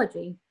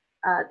technology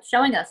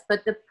showing us.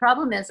 But the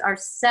problem is our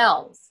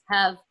cells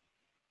have,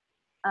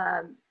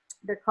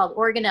 they're called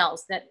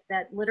organelles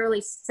that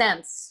literally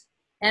sense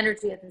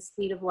energy at the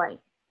speed of light.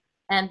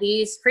 And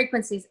these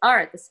frequencies are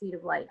at the speed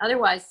of light.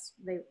 Otherwise,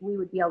 we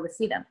would be able to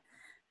see them.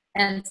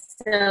 And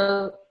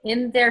so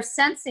in their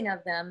sensing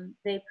of them,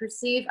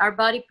 our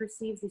body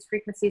perceives these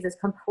frequencies as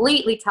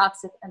completely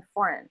toxic and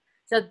foreign.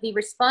 So the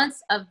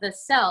response of the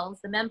cells,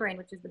 the membrane,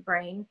 which is the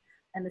brain,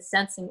 and the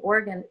sensing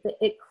organ,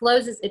 it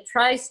closes, it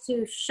tries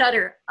to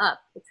shutter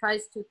up. It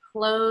tries to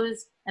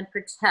close and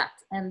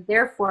protect, and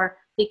therefore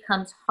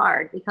becomes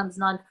hard, becomes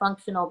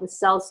non-functional. The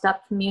cells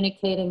stop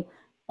communicating.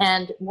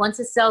 And once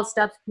a cell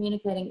stops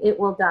communicating, it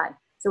will die.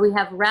 So we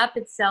have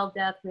rapid cell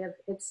death. We have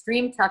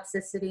extreme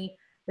toxicity.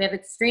 We have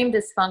extreme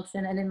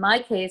dysfunction. And in my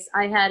case,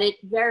 I had it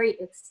very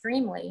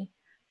extremely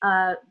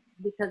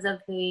because of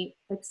the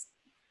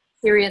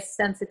serious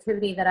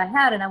sensitivity that I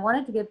had. And I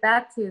wanted to get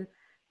back to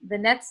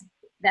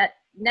that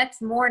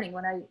next morning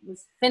when I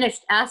was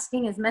finished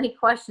asking as many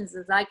questions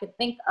as I could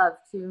think of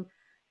to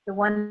the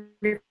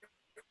wonderful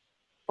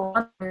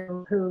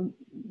woman who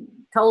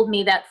told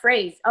me that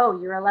phrase, "Oh,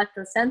 you're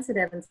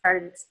electrosensitive," and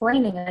started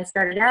explaining, and I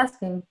started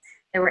asking.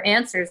 There were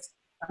answers,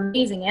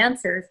 amazing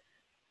answers.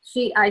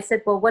 I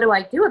said, "Well, what do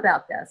I do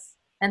about this?"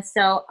 And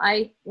so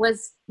I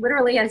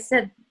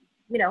said,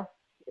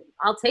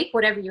 "I'll take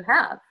whatever you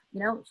have."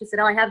 She said,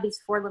 "Oh, I have these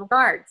 4 little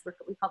guards.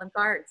 We call them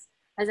guards."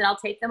 I said, "I'll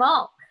take them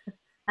all."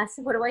 I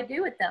said, "What do I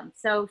do with them?"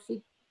 So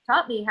she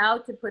taught me how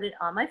to put it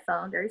on my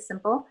phone, very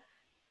simple.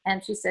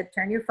 And she said,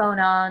 "Turn your phone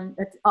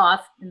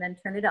off, and then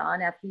turn it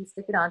on after you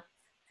stick it on."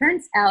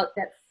 Turns out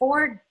that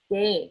 4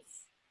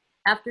 days,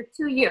 after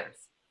 2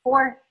 years,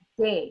 4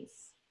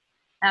 days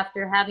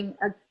after having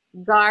a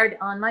guard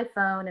on my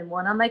phone and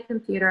one on my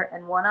computer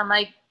and one on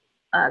my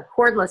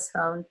cordless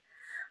phone,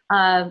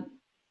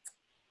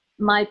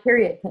 my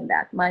period came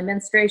back. My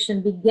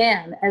menstruation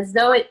began as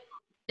though it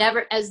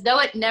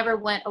never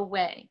went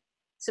away.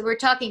 So we're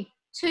talking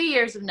 2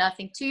 years of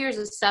nothing, 2 years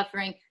of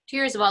suffering, 2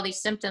 years of all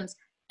these symptoms,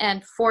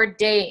 and 4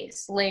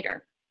 days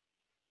later,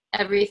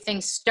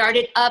 everything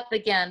started up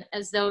again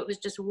as though it was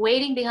just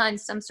waiting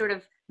behind some sort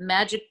of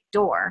magic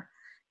door.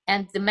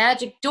 And the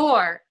magic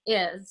door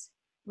is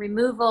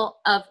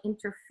removal of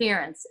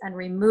interference and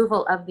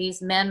removal of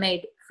these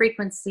man-made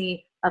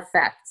frequency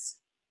effects.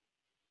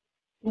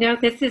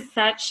 This is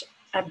such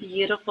a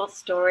beautiful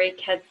story,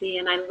 Kedzie,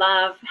 and I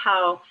love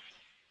how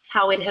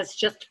it has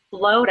just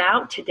flowed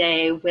out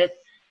today, with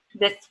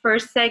this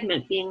first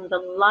segment being the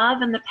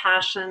love and the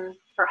passion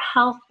for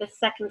health, the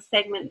second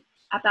segment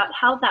about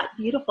how that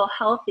beautiful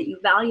health that you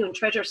value and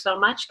treasure so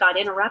much got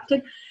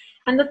interrupted,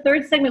 and the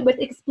third segment with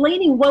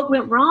explaining what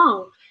went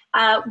wrong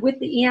with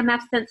the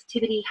EMF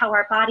sensitivity, how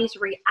our bodies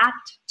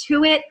react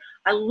to it.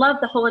 I love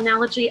the whole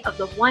analogy of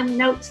the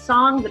one-note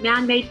song, the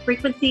man-made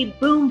frequency,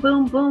 boom,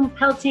 boom, boom,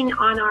 pelting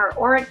on our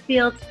auric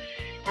fields.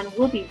 And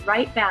we'll be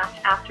right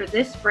back after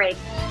this break.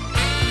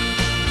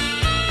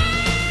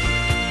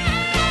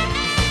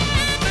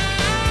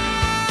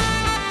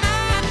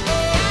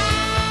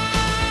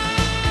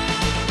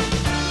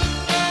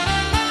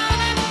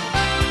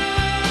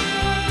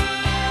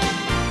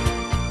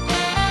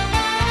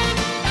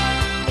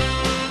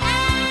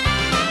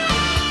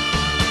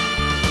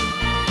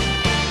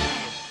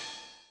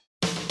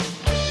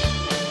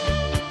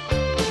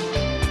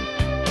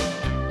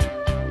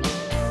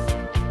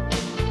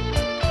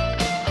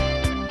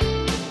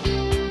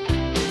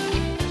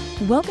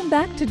 Welcome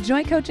back to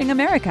Joy Coaching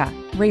America,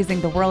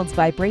 raising the world's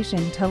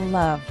vibration to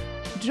love,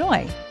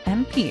 joy,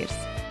 and peace,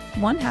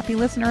 one happy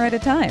listener at a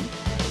time.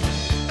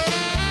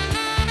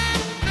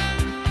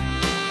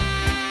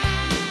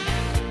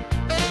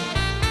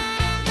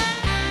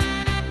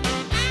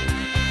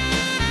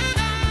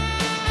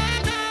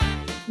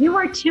 You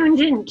are tuned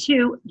in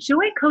to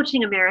Joy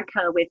Coaching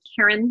America with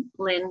Karen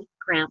Lynn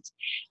Grant,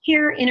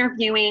 here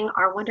interviewing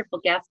our wonderful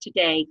guest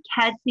today,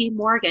 Kedzie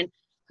Morgan,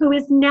 who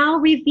is now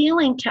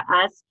revealing to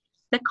us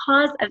the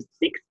cause of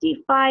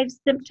 65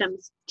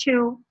 symptoms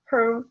to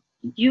her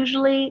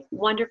usually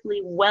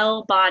wonderfully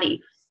well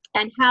body,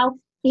 and how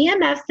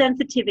EMF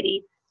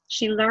sensitivity,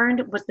 she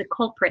learned, was the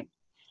culprit,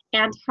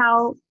 and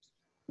how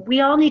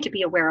we all need to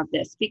be aware of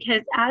this,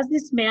 because as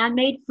this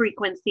man-made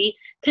frequency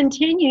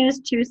continues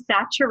to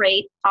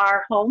saturate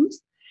our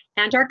homes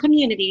and our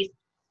communities,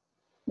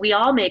 we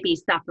all may be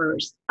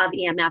sufferers of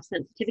EMF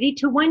sensitivity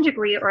to one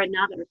degree or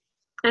another.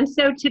 And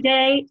so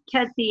today,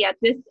 Kedzie,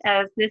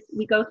 as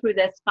we go through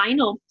this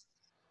final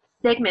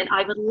segment,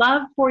 I would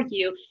love for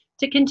you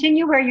to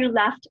continue where you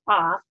left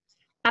off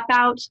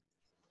about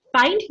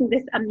finding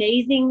this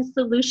amazing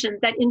solution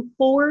that in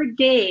 4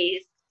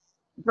 days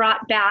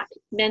brought back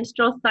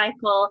menstrual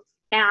cycle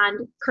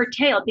and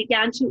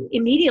began to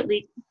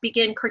immediately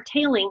begin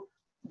curtailing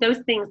those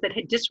things that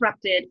had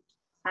disrupted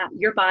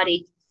your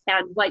body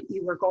and what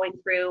you were going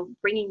through,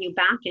 bringing you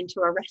back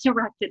into a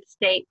resurrected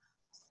state.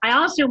 I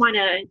also want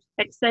to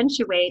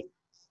accentuate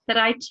that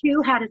I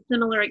too had a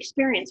similar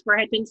experience where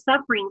I had been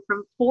suffering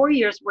from 4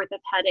 years worth of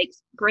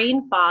headaches,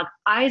 brain fog,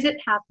 eyes at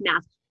half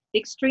mast,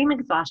 extreme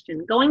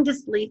exhaustion, going to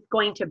sleep,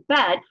 going to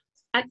bed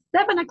at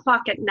 7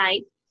 o'clock at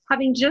night.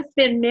 Having just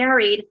been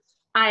married,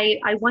 I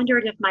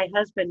wondered if my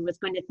husband was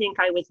going to think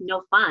I was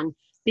no fun,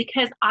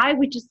 because I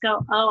would just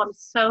go, oh, I'm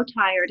so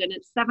tired. And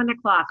at 7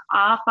 o'clock,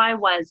 off I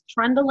was,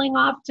 trundling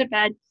off to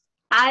bed,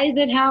 eyes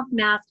at half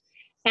mast,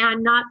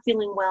 and not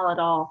feeling well at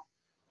all.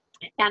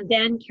 And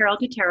then Carol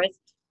Gutierrez,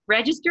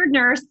 registered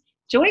nurse,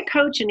 joy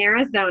coach in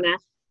Arizona,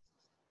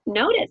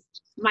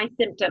 noticed my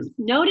symptoms,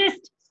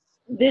 noticed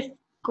this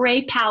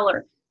gray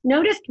pallor,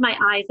 noticed my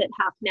eyes at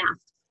half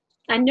mast,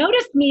 and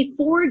noticed me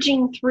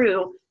forging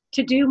through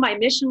to do my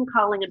mission,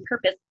 calling, and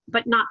purpose,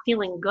 but not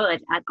feeling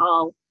good at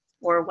all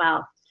or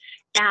well.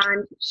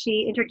 And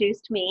she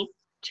introduced me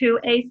to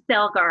a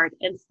CellGuard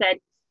and said,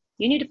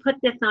 you need to put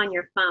this on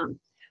your phone.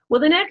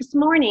 Well, the next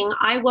morning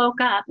I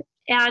woke up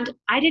and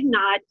I did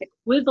not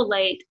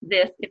equivalate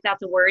this, if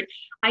that's a word.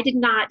 I did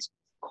not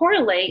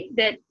correlate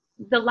that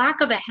the lack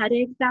of a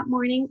headache that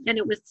morning, and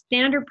it was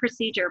standard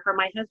procedure for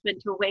my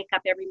husband to wake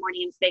up every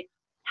morning and say,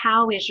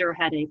 how is your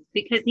headache?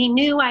 Because he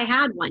knew I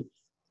had one.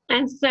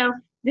 And so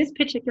this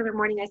particular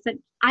morning I said,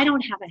 I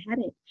don't have a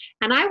headache.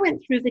 And I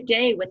went through the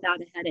day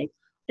without a headache.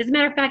 As a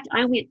matter of fact,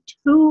 I went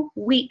 2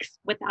 weeks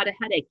without a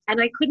headache,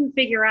 and I couldn't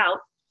figure out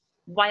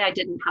why I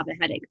didn't have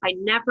a headache. I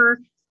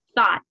never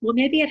thought, well,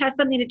 maybe it has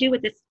something to do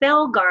with the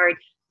CellGuard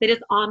that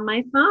is on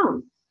my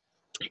phone.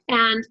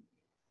 And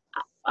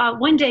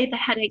one day the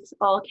headaches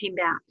all came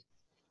back,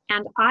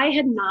 and I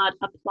had not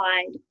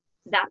applied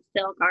that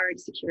CellGuard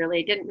securely.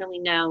 I didn't really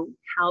know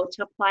how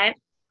to apply it,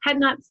 had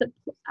not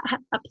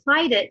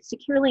applied it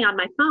securely on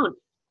my phone.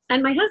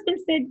 And my husband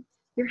said,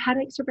 your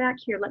headaches are back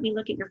here. Let me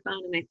look at your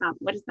phone. And I thought,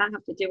 what does that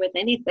have to do with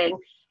anything?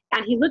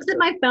 And he looks at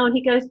my phone.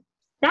 He goes,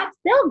 that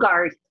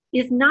CellGuard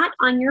is not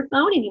on your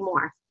phone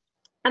anymore.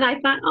 And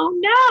I thought, oh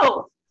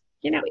no,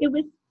 it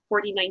was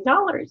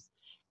 $49.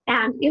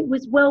 And it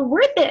was well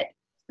worth it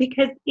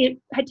because it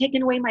had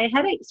taken away my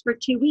headaches for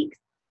 2 weeks.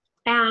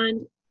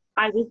 And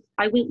I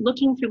went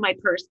looking through my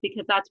purse,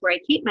 because that's where I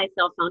keep my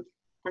cell phone.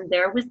 And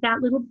there was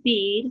that little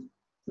bead,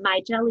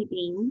 my jelly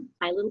bean,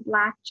 my little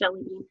black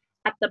jelly bean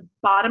at the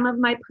bottom of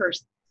my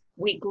purse.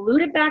 We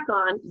glued it back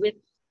on with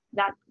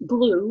that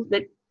glue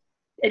that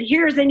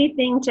adheres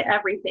anything to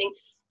everything.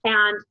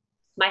 And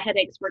my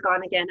headaches were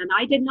gone again. And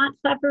I did not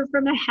suffer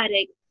from a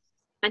headache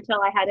until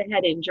I had a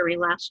head injury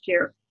last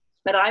year.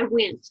 But I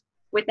went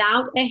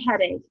without a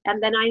headache.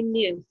 And then I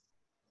knew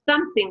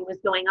something was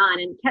going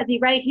on. And Kedzie,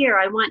 right here,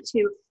 I want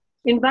to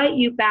invite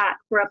you back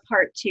for a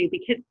part 2,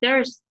 because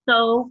there's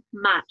so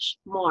much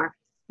more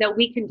that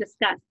we can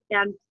discuss.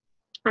 And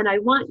I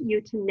want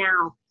you to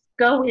now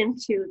go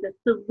into the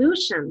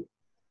solution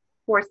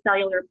for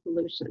cellular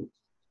pollution.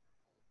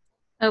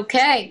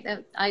 Okay,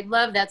 I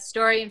love that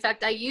story. In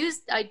fact,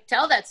 I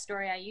tell that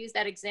story. I use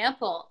that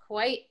example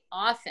quite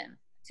often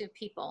to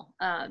people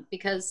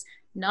because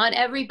not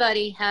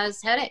everybody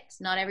has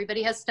headaches. Not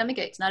everybody has stomach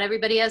aches. Not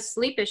everybody has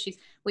sleep issues.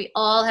 We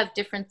all have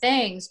different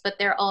things, but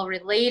they're all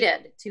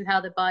related to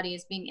how the body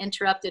is being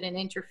interrupted and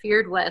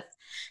interfered with.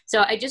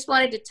 So I just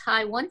wanted to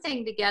tie one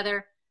thing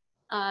together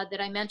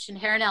that I mentioned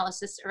hair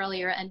analysis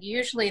earlier. And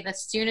usually the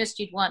soonest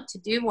you'd want to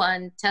do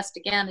one test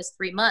again is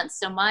 3 months.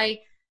 So my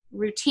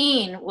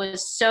routine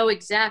was so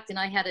exact, and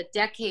I had a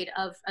decade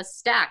of a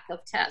stack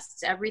of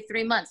tests every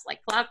 3 months,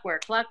 like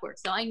clockwork.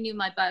 So I knew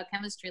my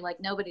biochemistry like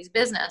nobody's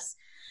business.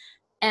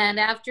 And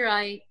after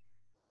I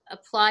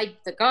applied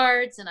the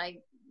guards and I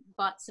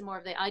bought some more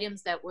of the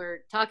items that we're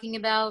talking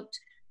about,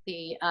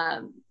 the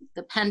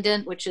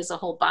pendant, which is a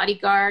whole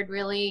bodyguard,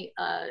 really,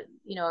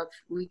 if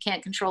we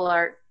can't control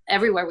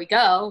everywhere we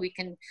go, we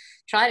can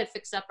try to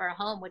fix up our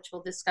home, which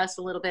we'll discuss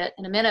a little bit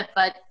in a minute.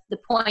 But the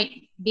point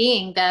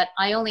being that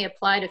I only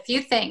applied a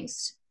few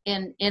things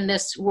in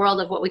this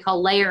world of what we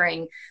call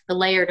layering, the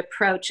layered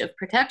approach of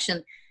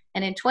protection.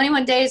 And in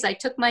 21 days, I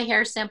took my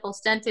hair sample,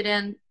 sent it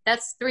in.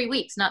 That's 3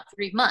 weeks, not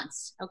 3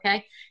 months,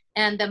 okay?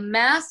 And the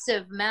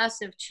massive,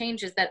 massive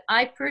changes that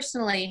I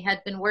personally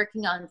had been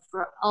working on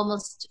for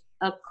almost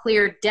a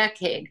clear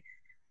decade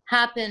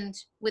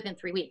happened within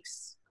 3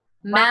 weeks.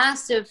 Wow.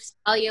 Massive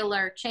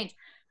cellular change.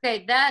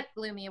 Okay, that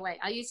blew me away.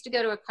 I used to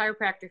go to a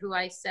chiropractor who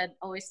I said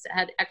always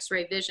had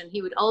x-ray vision.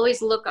 He would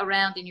always look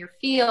around in your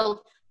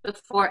field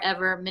before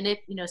ever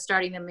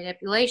starting the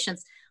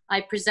manipulations,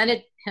 I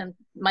presented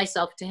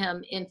myself to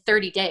him in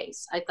 30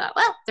 days. I thought,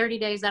 well, 30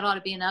 days, that ought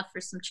to be enough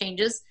for some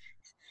changes.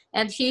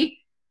 And he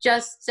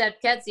just said,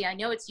 Kedzie, I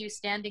know it's you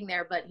standing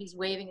there, but he's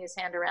waving his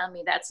hand around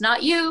me. That's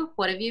not you.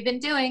 What have you been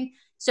doing?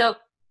 So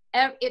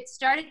it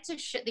started to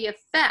the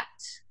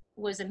effect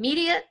was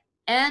immediate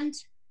and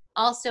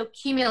also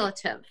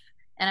cumulative.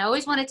 And I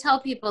always want to tell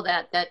people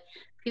that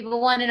people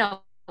want to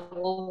know,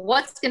 well,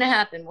 what's going to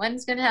happen?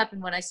 When's going to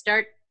happen when I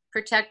start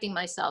protecting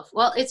myself?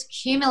 Well, it's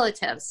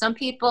cumulative. Some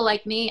people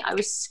like me, I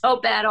was so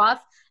bad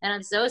off and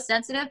I'm so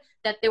sensitive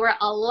that there were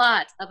a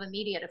lot of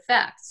immediate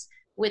effects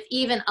with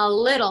even a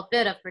little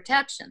bit of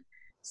protection.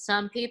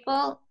 Some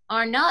people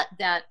are not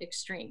that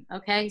extreme,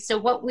 okay? So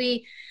what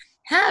we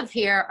have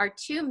here are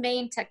two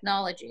main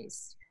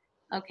technologies,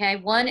 okay?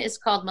 One is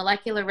called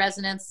molecular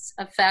resonance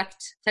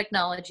effect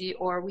technology,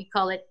 or we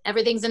call it,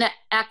 everything's an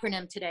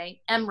acronym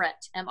today,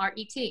 MRET,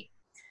 M-R-E-T.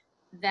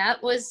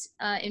 That was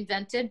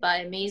invented by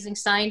an amazing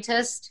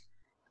scientist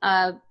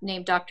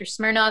named Dr.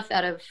 Smirnov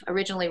out of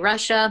originally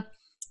Russia.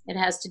 It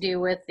has to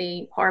do with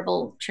the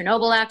horrible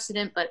Chernobyl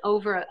accident, but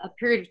over a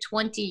period of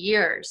 20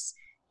 years,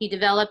 he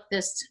developed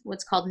this,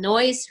 what's called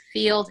noise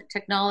field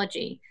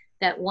technology,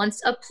 that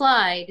once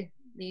applied,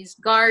 these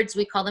guards,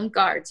 we call them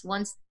guards,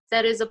 once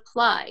that is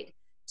applied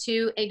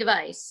to a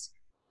device,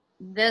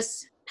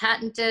 this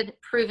patented,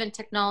 proven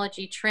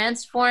technology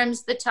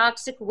transforms the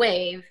toxic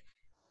wave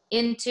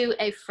into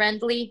a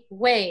friendly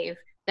wave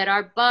that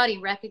our body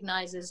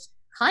recognizes,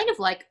 kind of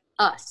like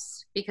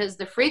us, because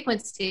the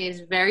frequency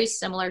is very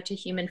similar to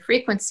human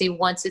frequency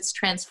once it's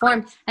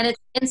transformed, and it's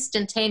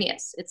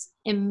instantaneous. It's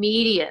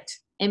immediate.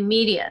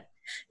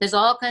 There's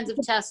all kinds of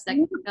tests that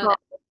can show that.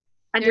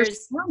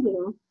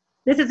 Understanding.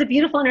 This is a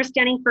beautiful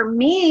understanding for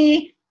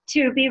me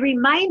to be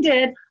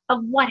reminded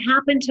of what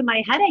happened to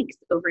my headaches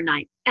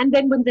overnight. And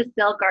then when the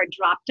cell guard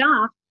dropped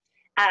off,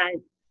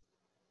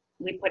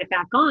 we put it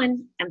back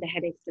on and the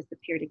headaches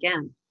disappeared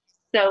again.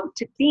 So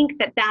to think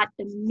that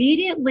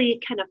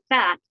immediately can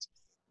affect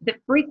the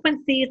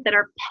frequencies that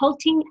are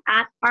pulsing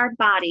at our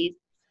bodies.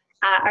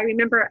 I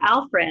remember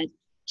Alfred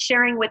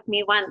sharing with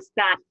me once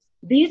that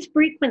these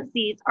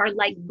frequencies are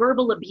like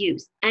verbal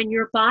abuse, and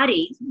your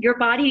body,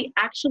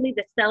 actually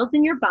the cells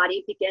in your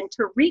body begin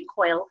to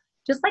recoil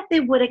just like they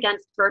would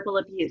against verbal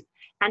abuse.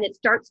 And it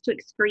starts to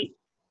excrete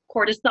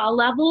cortisol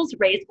levels,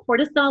 raise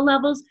cortisol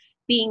levels,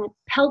 being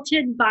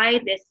pelted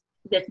by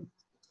this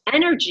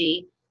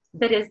energy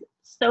that is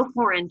so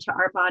foreign to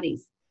our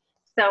bodies.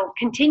 So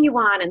continue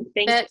on, and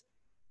thanks.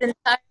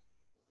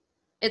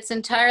 It's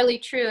entirely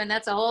true, and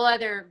that's a whole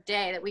other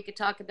day that we could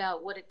talk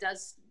about what it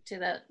does to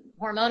the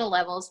hormonal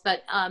levels.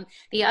 But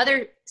the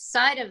other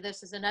side of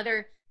this is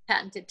another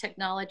patented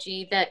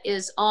technology that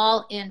is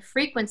all in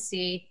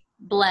frequency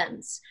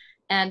blends.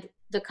 And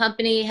the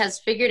company has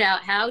figured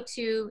out how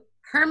to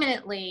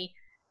permanently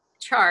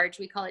charge,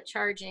 we call it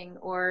charging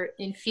or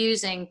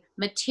infusing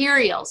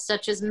materials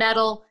such as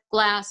metal,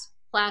 glass,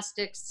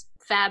 plastics,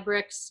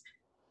 fabrics,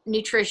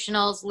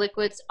 nutritionals,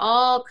 liquids,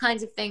 all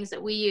kinds of things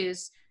that we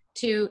use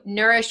to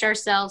nourish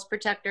ourselves,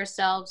 protect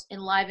ourselves,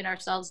 enliven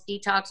ourselves,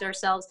 detox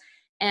ourselves.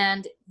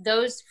 And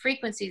those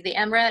frequencies, the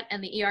MRET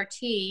and the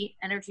ERT,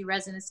 energy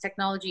resonance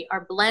technology,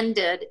 are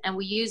blended, and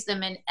we use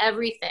them in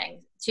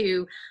everything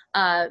to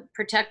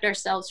protect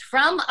ourselves,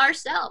 from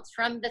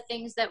the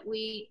things that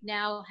we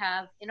now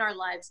have in our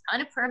lives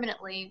kind of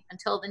permanently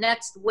until the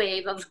next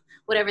wave of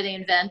whatever they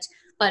invent.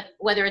 But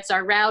whether it's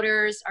our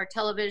routers, our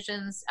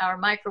televisions, our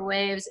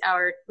microwaves,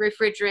 our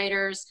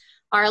refrigerators,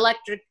 our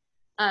electric,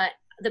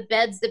 the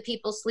beds that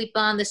people sleep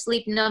on, the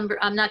sleep number,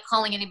 I'm not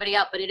calling anybody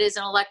out, but it is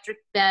an electric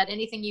bed.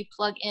 Anything you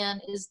plug in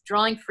is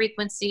drawing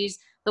frequencies,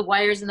 the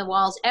wires in the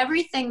walls,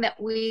 everything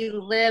that we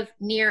live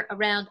near,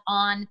 around,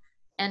 on,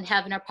 and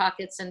have in our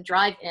pockets and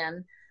drive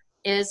in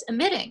is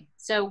emitting.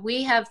 So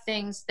we have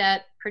things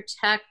that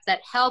protect,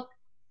 that help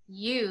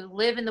you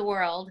live in the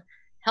world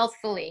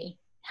healthfully,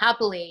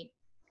 happily,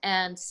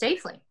 and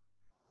safely.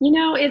 You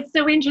know, it's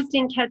so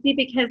interesting, Kedzie,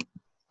 because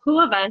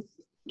who of us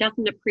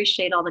doesn't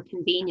appreciate all the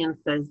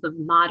conveniences of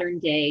modern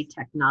day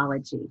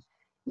technology?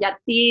 Yet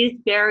these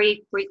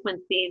very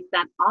frequencies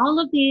that all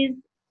of these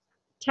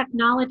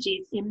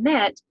technologies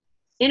emit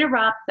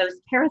interrupt those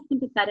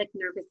parasympathetic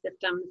nervous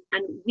systems,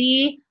 and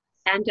we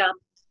end up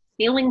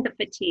feeling the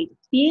fatigue,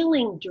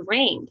 feeling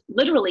drained.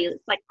 Literally,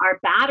 it's like our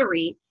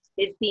battery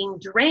is being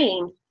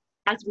drained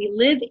as we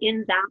live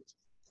in that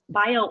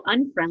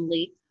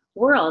bio-unfriendly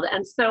world.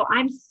 And so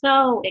I'm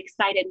so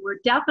excited. We're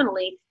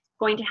definitely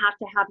going to have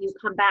you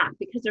come back,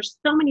 because there's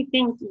so many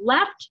things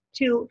left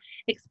to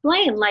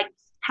explain, like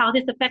how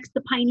this affects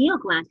the pineal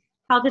gland,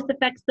 how this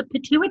affects the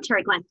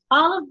pituitary gland,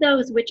 all of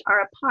those which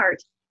are a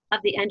part of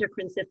the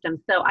endocrine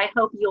system. So I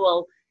hope you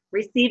will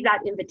receive that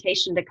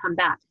invitation to come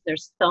back.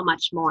 There's so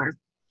much more.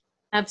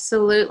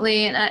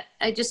 Absolutely. And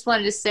I just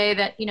wanted to say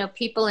that,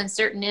 people in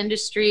certain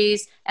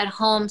industries, at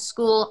home,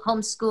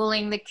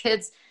 homeschooling the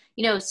kids,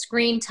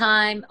 screen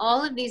time,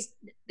 all of these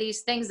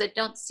things that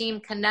don't seem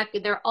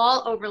connected, they're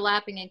all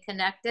overlapping and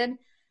connected.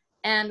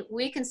 and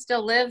we can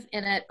still live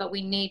in it, but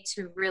we need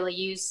to really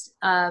use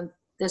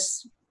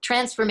this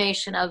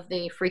transformation of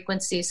the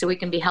frequency so we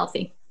can be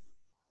healthy.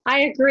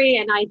 I agree,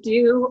 and I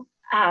do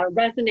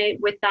resonate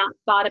with that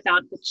thought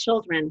about the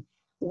children.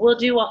 We'll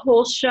do a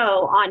whole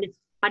show on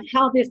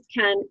how this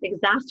can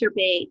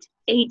exacerbate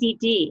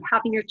ADD,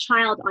 having your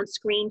child on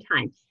screen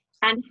time,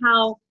 and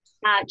how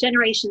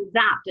Generation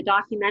Zapped, a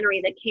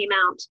documentary that came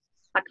out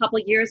a couple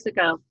years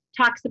ago,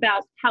 talks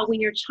about how when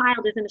your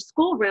child is in a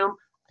schoolroom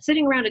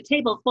sitting around a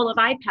table full of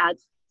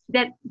iPads,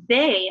 that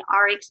they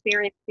are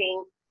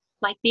experiencing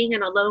like being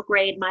in a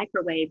low-grade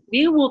microwave.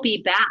 We will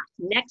be back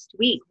next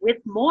week with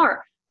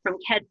more from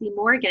Kedzie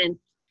Morgan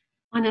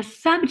on a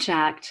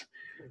subject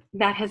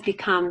that has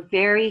become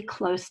very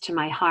close to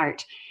my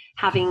heart,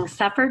 having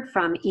suffered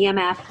from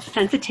EMF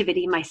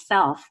sensitivity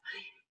myself.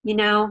 You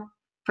know,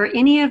 for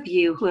any of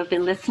you who have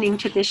been listening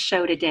to this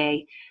show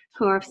today,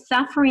 who are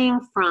suffering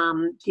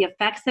from the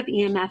effects of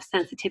EMF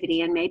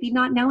sensitivity and maybe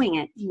not knowing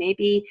it,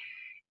 maybe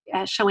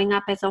showing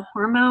up as a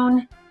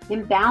hormone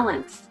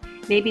imbalance,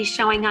 maybe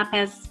showing up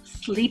as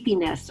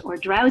sleepiness or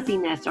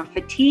drowsiness or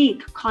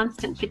fatigue,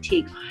 constant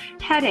fatigue,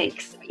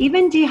 headaches,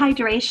 even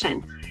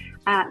dehydration.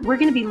 We're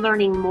going to be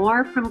learning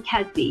more from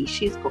Kedzie.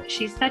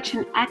 She's such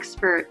an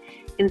expert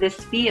in this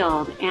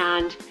field,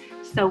 and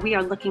so we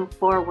are looking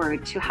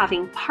forward to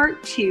having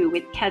part 2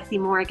 with Kedzie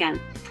Morgan.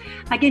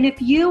 Again,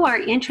 if you are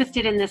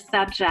interested in this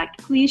subject,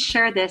 please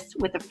share this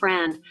with a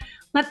friend.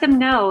 Let them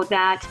know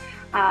that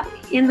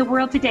in the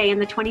world today, in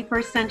the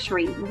 21st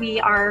century, we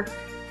are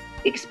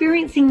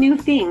experiencing new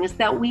things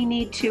that we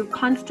need to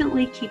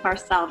constantly keep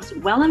ourselves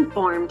well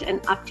informed and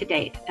up to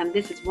date. And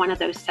this is one of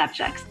those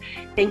subjects.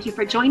 Thank you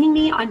for joining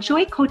me on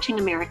Joy Coaching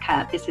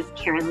America. This is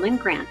Karen Lynn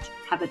Grant.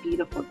 Have a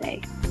beautiful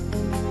day.